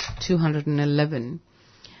 211.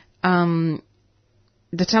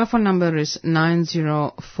 The telephone number is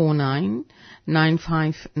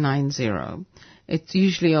 9049-9590. It's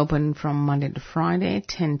usually open from Monday to Friday,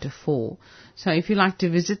 10 to 4. So if you like to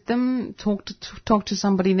visit them, talk to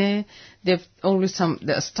somebody there. They've always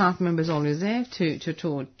the staff members always there to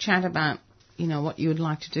chat about, what you would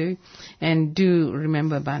like to do. And do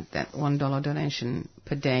remember about that $1 donation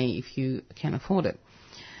per day if you can afford it.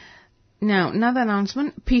 Now, another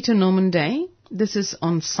announcement, Peter Norman Day. This is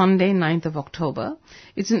on Sunday, 9th of October.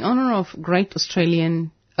 It's in honor of a great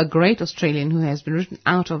Australian who has been written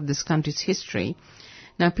out of this country's history.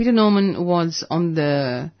 Now, Peter Norman was on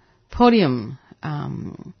the podium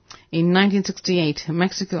in 1968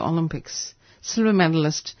 Mexico Olympics, silver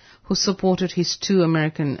medalist who supported his two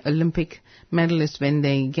American Olympic medalists when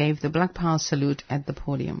they gave the Black Power salute at the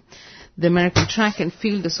podium. The American Track and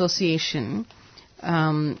Field Association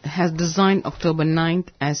has designed October 9th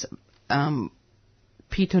as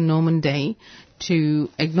Peter Norman Day to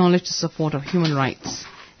acknowledge the support of human rights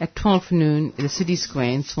at 12 noon in the City Square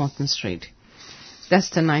in Swanton Street. That's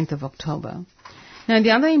the 9th of October. Now,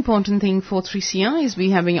 the other important thing for 3CR is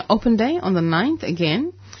we're having an open day on the 9th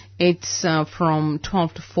again. It's from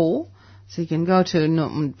 12 to 4. So you can go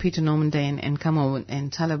to Peter Norman Day and come over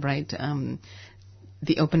and celebrate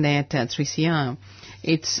the open day at 3CR.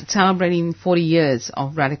 It's celebrating 40 years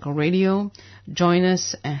of Radical Radio. Join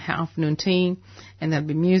us at afternoon tea, and there'll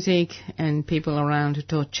be music and people around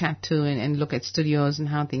to chat to and look at studios and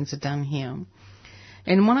how things are done here.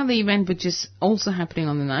 And one of the events which is also happening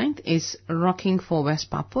on the 9th is Rocking for West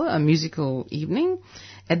Papua, a musical evening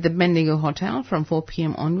at the Bendigo Hotel from 4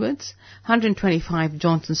 p.m. onwards, 125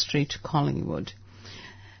 Johnson Street, Collingwood.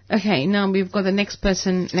 Okay, now we've got the next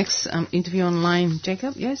interview online.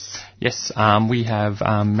 Jacob, yes? Yes, we have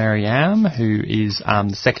Mary Am, who is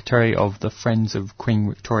the Secretary of the Friends of Queen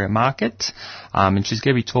Victoria Market, and she's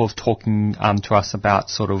going to be talking to us about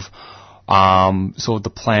sort of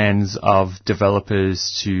the plans of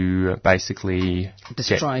developers to basically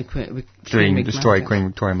destroy Queen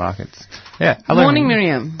Victoria markets. Yeah. Hello. Morning,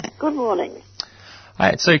 Miriam. Good morning.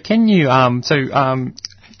 Right, so can you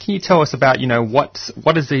can you tell us about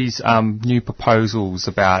what is these new proposals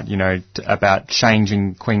about about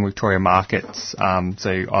changing Queen Victoria markets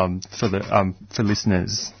for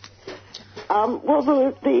listeners?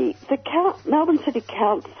 Well, the Melbourne City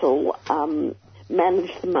Council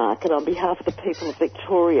manage the market on behalf of the people of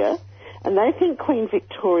Victoria, and they think Queen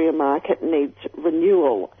Victoria market needs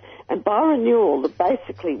renewal. And by renewal,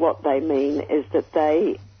 basically what they mean is that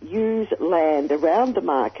they use land around the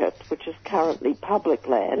market, which is currently public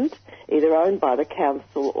land, either owned by the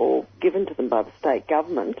council or given to them by the state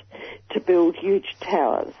government, to build huge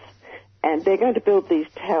towers. And they're going to build these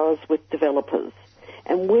towers with developers.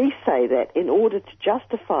 And we say that in order to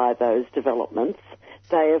justify those developments,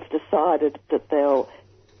 they have decided that they'll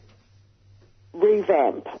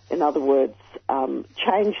revamp, in other words,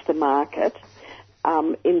 change the market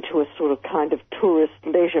into a sort of kind of tourist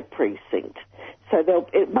leisure precinct. So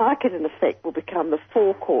market, in effect, will become the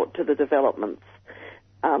forecourt to the developments.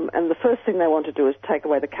 And the first thing they want to do is take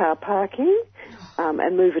away the car parking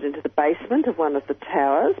and move it into the basement of one of the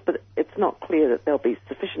towers, but it's not clear that there'll be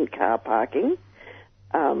sufficient car parking.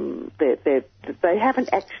 They haven't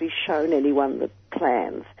actually shown anyone the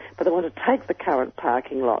plans, but they want to take the current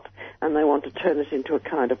parking lot and they want to turn it into a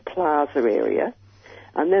kind of plaza area.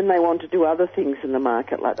 And then they want to do other things in the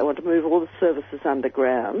market, like they want to move all the services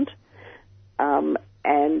underground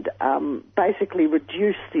and basically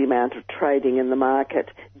reduce the amount of trading in the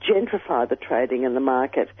market, gentrify the trading in the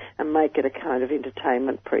market, and make it a kind of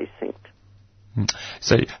entertainment precinct.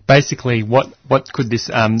 So basically, what this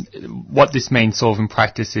means sort of in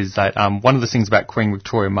practice is that one of the things about Queen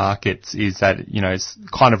Victoria markets is that it's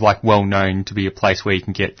kind of like well known to be a place where you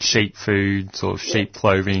can get sheep food, sort of sheep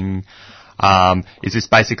clothing. Is this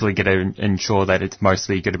basically going to ensure that it's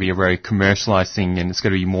mostly going to be a very commercialised thing, and it's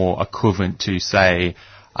going to be more equivalent to, say,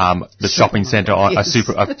 the shopping centre on a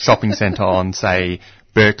shopping centre on, say,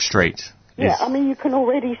 Burke Street? Yeah, I mean, you can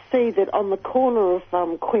already see that on the corner of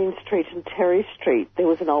Queen Street and Terry Street, there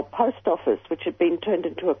was an old post office which had been turned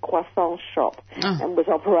into a croissant shop and was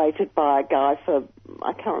operated by a guy for,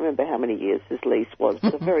 I can't remember how many years his lease was,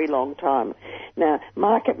 but a very long time. Now,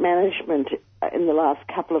 market management in the last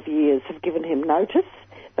couple of years have given him notice.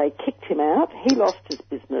 They kicked him out. He lost his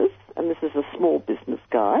business, and this is a small business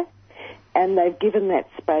guy, and they've given that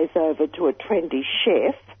space over to a trendy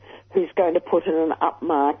chef who's going to put in an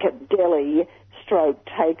upmarket deli stroke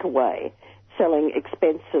takeaway, selling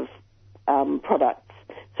expensive products.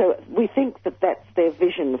 So we think that that's their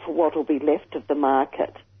vision for what will be left of the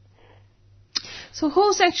market. So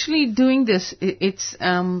who's actually doing this? It's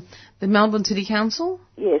The Melbourne City Council?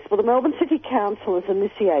 Yes, well, the Melbourne City Council has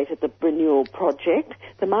initiated the renewal project.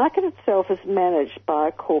 The market itself is managed by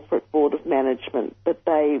a corporate board of management, but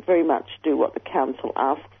they very much do what the council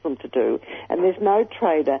asks them to do. And there's no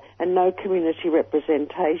trader and no community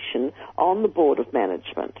representation on the board of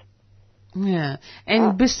management. Yeah,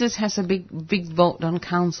 and business has a big vote on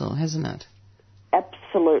council, hasn't it?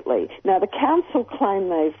 Absolutely. Now, the council claim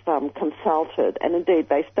they've consulted, and indeed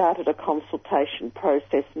they started a consultation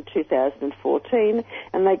process in 2014,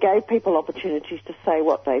 and they gave people opportunities to say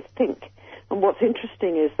what they think. And what's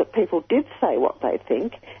interesting is that people did say what they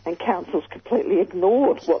think, and councils completely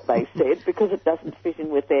ignored what they said because it doesn't fit in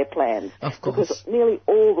with their plans. Of course. Because nearly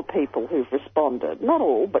all the people who've responded, not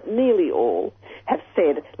all, but nearly all, have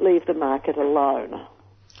said, leave the market alone.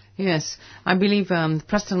 Yes, I believe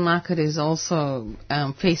Preston Market is also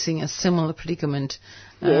facing a similar predicament,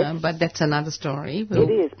 yes. But that's another story.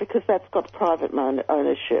 It is, because that's got private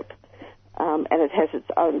ownership, and it has its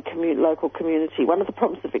own local community. One of the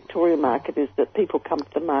problems of the Victoria Market is that people come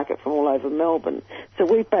to the market from all over Melbourne. So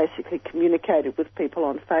we've basically communicated with people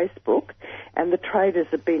on Facebook, and the traders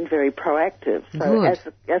have been very proactive. So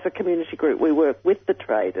as a community group, we work with the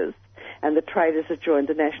traders, and the traders have joined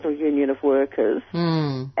the National Union of Workers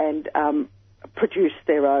and produced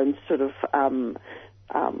their own sort of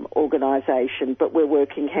organisation, but we're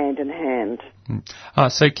working hand in hand.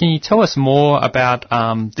 So can you tell us more about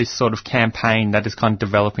this sort of campaign that is kind of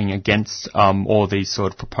developing against all these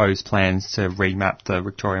sort of proposed plans to remap the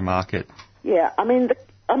Victoria market? Yeah, I mean,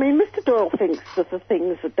 Mr. Doyle thinks that the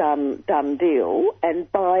thing's a done deal, and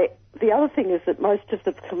the other thing is that most of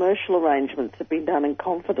the commercial arrangements have been done in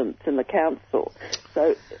confidence in the council.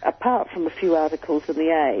 So apart from a few articles in The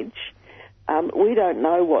Age, we don't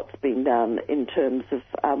know what's been done in terms of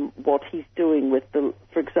what he's doing with,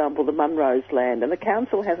 for example, the Munros land. And the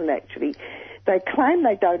council hasn't actually... They claim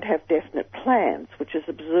they don't have definite plans, which is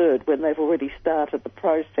absurd when they've already started the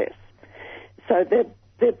process. So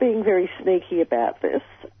they're being very sneaky about this.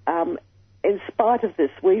 In spite of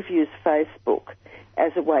this, we've used Facebook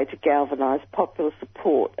as a way to galvanise popular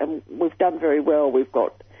support, and we've done very well. We've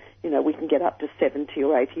got, we can get up to 70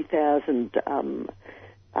 or 80,000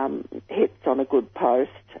 hits on a good post,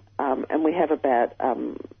 and we have about,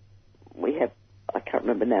 I can't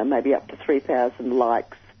remember now, maybe up to 3,000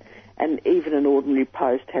 likes, and even an ordinary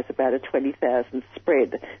post has about a 20,000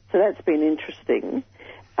 spread. So that's been interesting.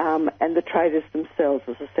 And the traders themselves,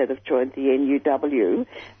 as I said, have joined the NUW.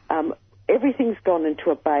 Everything's gone into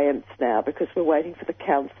abeyance now because we're waiting for the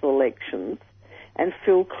council elections, and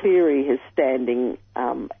Phil Cleary is standing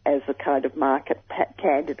as a kind of market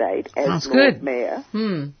candidate as Lord Mayor.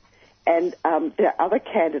 And there are other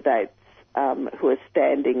candidates who are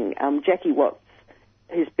standing. Jackie Watts,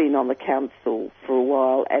 who's been on the council for a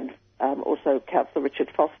while, and also Councillor Richard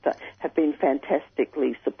Foster, have been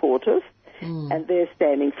fantastically supportive, and they're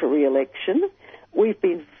standing for re-election. We've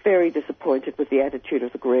been very disappointed with the attitude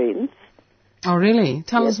of the Greens. Oh, really?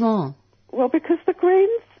 Tell us more. Well, because the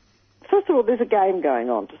Greens, first of all, there's a game going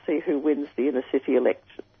on to see who wins the inner city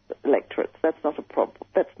electorates. That's not a problem.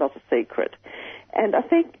 That's not a secret. And I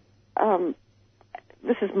think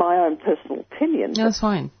this is my own personal opinion. No, that's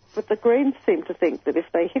fine. But the Greens seem to think that if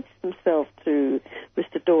they hitch themselves to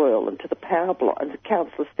Mr. Doyle and to the power block and to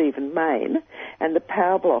Councillor Stephen Mayne and the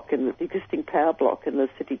power block and the existing power block in the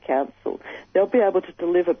City Council, they'll be able to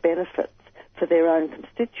deliver benefits for their own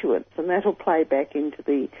constituents, and that'll play back into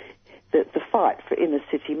the fight for inner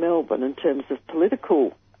city Melbourne in terms of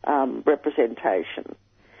political representation.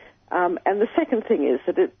 And the second thing is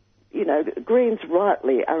that Greens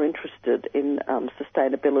rightly are interested in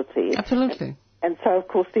sustainability. Absolutely. And so, of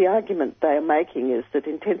course, the argument they are making is that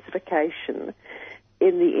intensification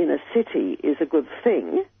in the inner city is a good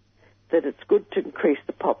thing, that it's good to increase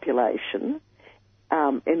the population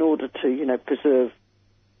in order to, preserve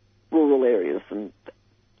rural areas and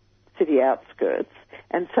city outskirts.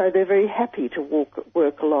 And so they're very happy to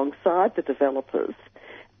work alongside the developers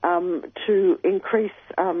to increase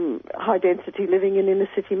high-density living in inner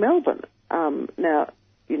city Melbourne. Now,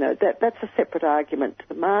 that's a separate argument to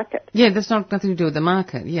the market. Yeah, that's nothing to do with the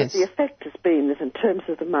market, yes. But the effect has been that in terms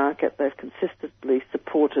of the market, they've consistently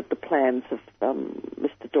supported the plans of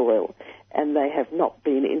Mr. Doyle, and they have not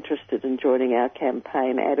been interested in joining our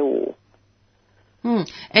campaign at all.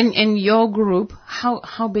 And your group,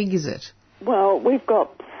 how big is it? Well, we've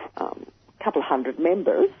got a couple of hundred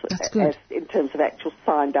members. That's good. In terms of actual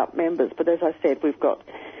signed-up members. But as I said, we've got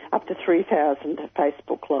up to 3,000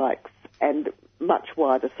 Facebook likes and much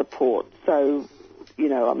wider support. So,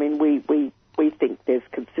 we think there's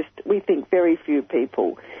we think very few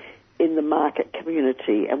people in the market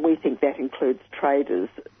community, and we think that includes traders,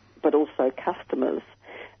 but also customers,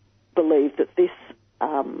 believe that this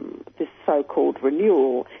so-called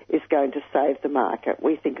renewal is going to save the market.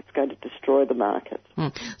 We think it's going to destroy the market.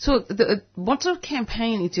 So what sort of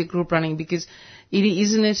campaign is your group running? Because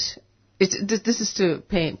this is to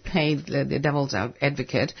play the devil's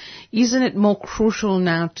advocate. Isn't it more crucial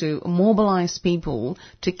now to mobilize people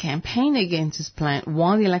to campaign against this plan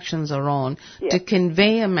while the elections are on, to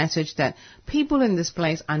convey a message that people in this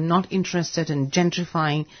place are not interested in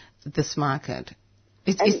gentrifying this market?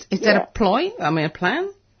 Is that a ploy? A plan?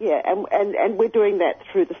 Yeah, and we're doing that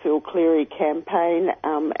through the Phil Cleary campaign,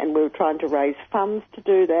 and we're trying to raise funds to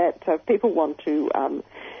do that. So if people want to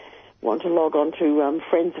log on to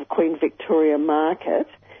Friends of Queen Victoria Market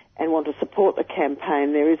and want to support the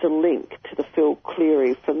campaign, there is a link to the Phil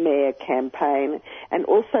Cleary for Mayor campaign, and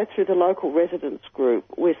also through the local residents group,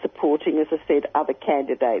 we're supporting, as I said, other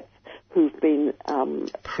candidates who've been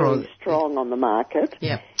very strong on the market.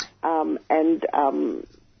 Yeah.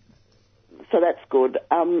 So that's good.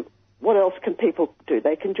 What else can people do?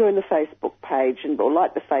 They can join the Facebook page or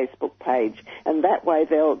like the Facebook page, and that way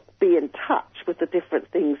they'll be in touch with the different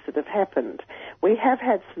things that have happened. We have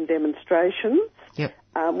had some demonstrations. Yep.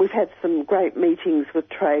 We've had some great meetings with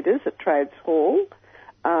traders at Trades Hall.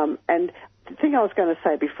 And the thing I was going to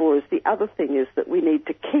say before is the other thing is that we need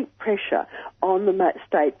to keep pressure on the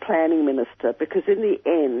state planning minister, because in the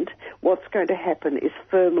end, what's going to happen is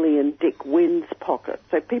firmly in Dick Wynn's pocket.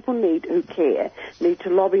 So people who care need to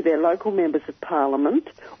lobby their local members of parliament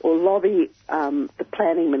or lobby the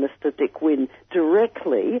planning minister, Dick Wynn,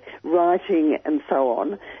 directly, writing and so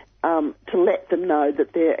on, to let them know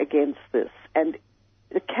that they're against this. And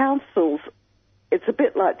the councils, it's a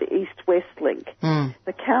bit like the East-West link.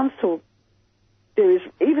 The council,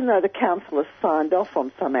 even though the council has signed off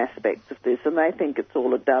on some aspects of this and they think it's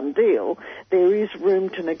all a done deal, there is room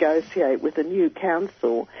to negotiate with a new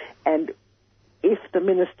council, and if the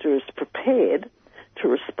minister is prepared to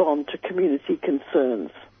respond to community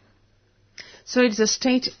concerns. So it's a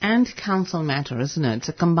state and council matter, isn't it? It's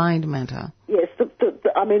a combined matter. Yes, the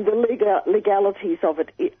legalities of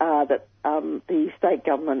it are that the state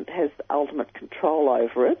government has ultimate control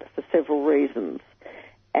over it for several reasons.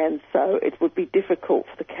 And so it would be difficult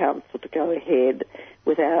for the council to go ahead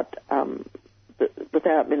without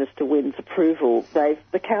Minister Wynn's approval.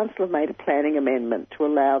 The council have made a planning amendment to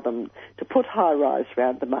allow them to put high-rise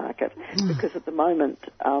around the market, because at the moment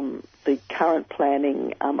the current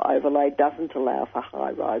planning overlay doesn't allow for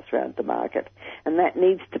high-rise around the market, and that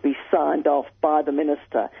needs to be signed off by the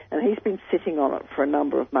minister, and he's been sitting on it for a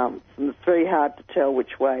number of months, and it's very hard to tell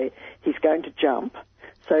which way he's going to jump.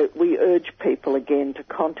 So we urge people again to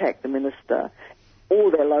contact the minister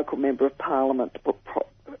or their local member of parliament to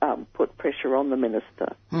put pressure on the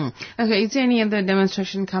minister. Okay, is there any other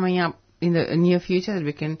demonstration coming up in the near future that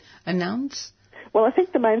we can announce? Well, I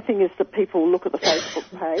think the main thing is that people look at the Facebook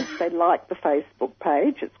page. They like the Facebook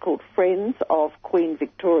page. It's called Friends of Queen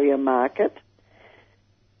Victoria Market.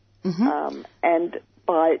 And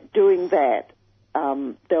by doing that,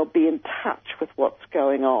 they'll be in touch with what's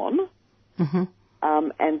going on.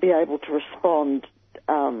 And be able to respond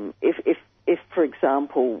if, for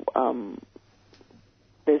example,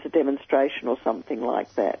 there's a demonstration or something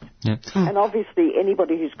like that. Yeah. And obviously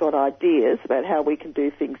anybody who's got ideas about how we can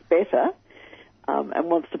do things better and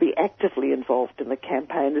wants to be actively involved in the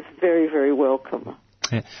campaign is very, very welcome.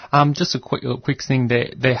 Yeah. Just a quick thing.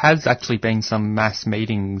 There has actually been some mass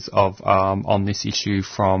meetings on this issue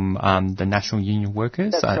from the National Union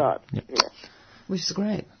Workers. That's right. Yeah. Which is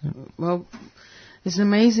great. Well, it's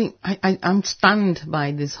amazing. I'm stunned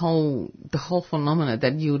by the whole phenomena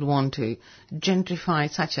that you would want to gentrify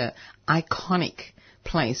such a iconic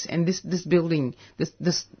place. And this building,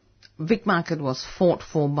 this Vic Market was fought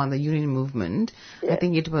for by the union movement. Yes. I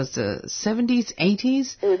think it was the 70s,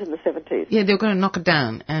 80s. It was in the 70s. Yeah, they were going to knock it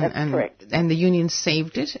down. That's correct. And the union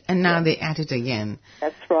saved it, and now they're at it again.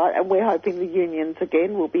 That's right, and we're hoping the unions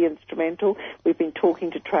again will be instrumental. We've been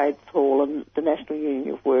talking to Trades Hall and the National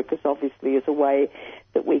Union of Workers, obviously, as a way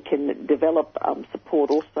that we can develop support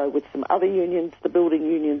also with some other unions. The building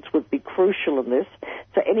unions would be crucial in this.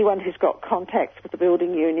 So anyone who's got contacts with the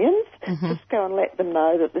building unions, just go and let them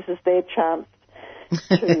know that this is their chance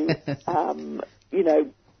to,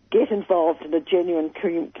 get involved in a genuine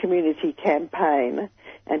community campaign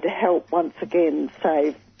and to help once again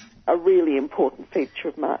save a really important feature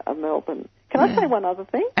of Melbourne. Can I say one other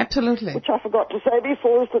thing? Absolutely. Which I forgot to say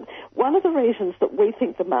before, is that one of the reasons that we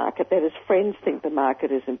think the market, that is, Friends think the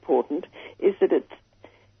market is important, is that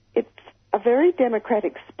it's a very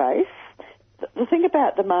democratic space. The thing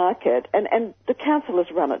about the market, and the council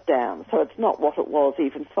has run it down, so it's not what it was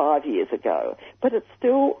even 5 years ago, but it's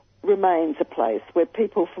still remains a place where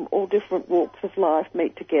people from all different walks of life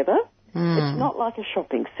meet together. It's not like a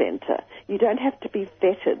shopping centre. You don't have to be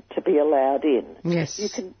vetted to be allowed in. Yes. You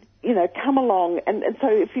can, come along. And so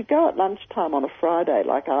if you go at lunchtime on a Friday,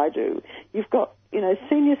 like I do, you've got,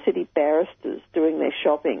 senior city barristers doing their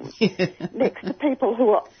shopping next to people who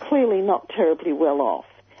are clearly not terribly well off.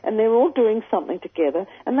 And they're all doing something together,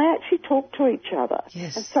 and they actually talk to each other.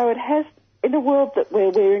 Yes. And so it has, in a world where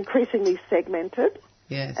we're increasingly segmented,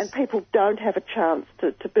 yes, and people don't have a chance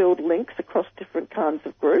to build links across different kinds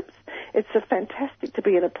of groups, it's fantastic to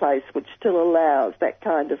be in a place which still allows that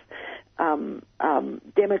kind of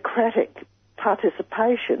democratic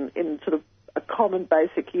participation in sort of a common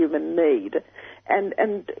basic human need.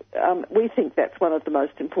 And we think that's one of the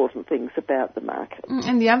most important things about the market.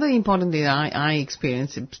 And the other important thing I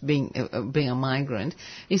experience being a migrant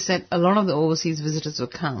is that a lot of the overseas visitors who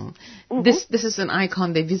come, this is an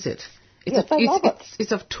icon they visit.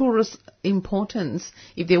 It's of tourist importance.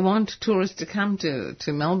 If they want tourists to come to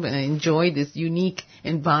Melbourne and enjoy this unique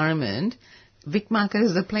environment, Vic Market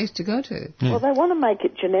is the place to go to. Well, they want to make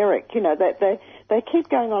it generic. They keep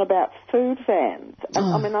going on about food vans.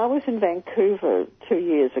 I mean, I was in Vancouver 2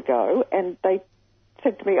 years ago, and they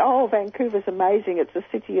said to me, Vancouver's amazing. It's a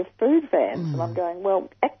city of food vans. And I'm going,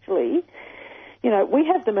 well, actually, we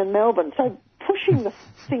have them in Melbourne. So pushing the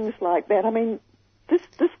things like that, I mean, this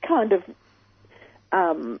kind of,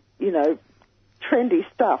 trendy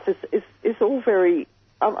stuff is all very...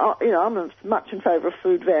 I'm as much in favour of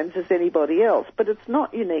food vans as anybody else, but it's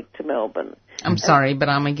not unique to Melbourne. I'm sorry, but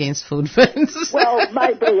I'm against food vans. Well,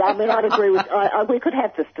 maybe. I mean, I'd agree with... we could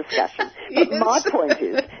have this discussion. But my point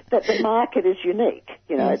is that the market is unique.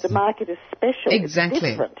 The market is special. Exactly. It's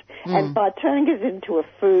different. And by turning it into a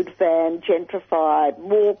food van, gentrified,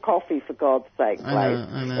 more coffee, for God's sake, place,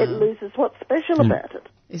 it loses what's special about it.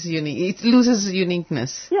 It's unique. It loses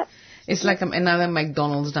uniqueness. Yeah. It's like another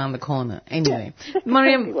McDonald's down the corner. Anyway,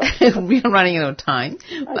 Mariam, we are running out of time.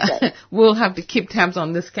 Okay. We'll have to keep tabs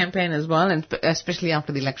on this campaign as well, and especially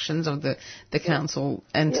after the elections of the council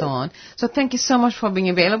and so on. So thank you so much for being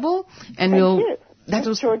available. And That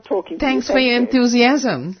was enjoyed talking to you. Thanks for your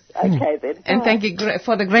enthusiasm. Okay, then. Bye. And thank you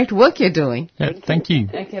for the great work you're doing. Yeah, thank you.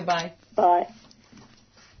 Okay, bye. Bye.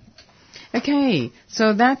 Okay,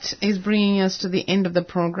 so that is bringing us to the end of the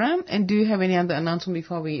program. And do you have any other announcement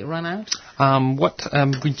before we run out?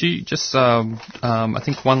 We do just, I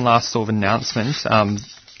think one last sort of announcement.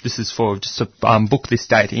 This is for just to book this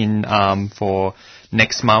date in for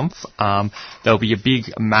next month. There'll be a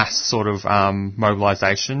big mass sort of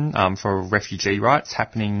mobilisation for refugee rights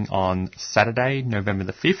happening on Saturday, November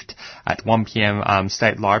the 5th at 1 p.m.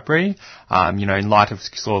 State Library. In light of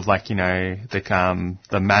sort of like, the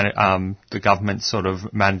government's sort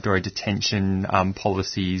of mandatory detention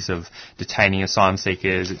policies of detaining asylum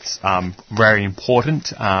seekers, it's very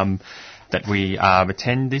important that we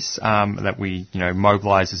attend this, that we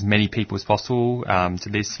mobilise as many people as possible to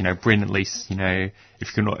this. Bring at least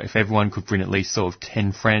if everyone could bring at least sort of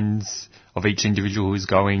 10 friends of each individual who's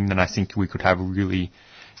going, then I think we could have a really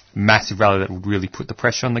massive rally that would really put the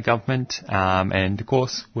pressure on the government. And of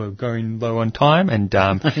course, we're going low on time, and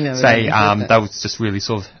that was just really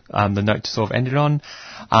sort of the note to sort of end it on.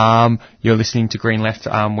 You're listening to Green Left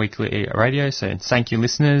Weekly Radio, so thank you,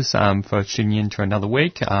 listeners, for tuning in to another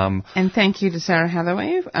week. And thank you to Sarah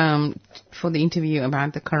Hathaway for the interview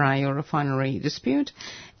about the Corio refinery dispute,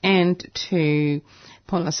 and to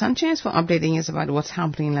Paula Sanchez for updating us about what's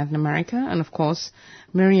happening in Latin America, and of course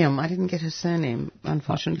Miriam. I didn't get her surname,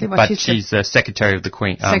 unfortunately, but she's the Secretary of the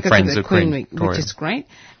Queen, Friends of Queen Victoria, which is great.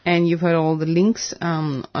 And you've heard all the links.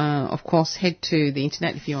 Of course, head to the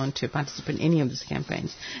internet if you want to participate in any of these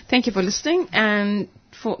campaigns. Thank you for listening, and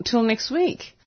till next week.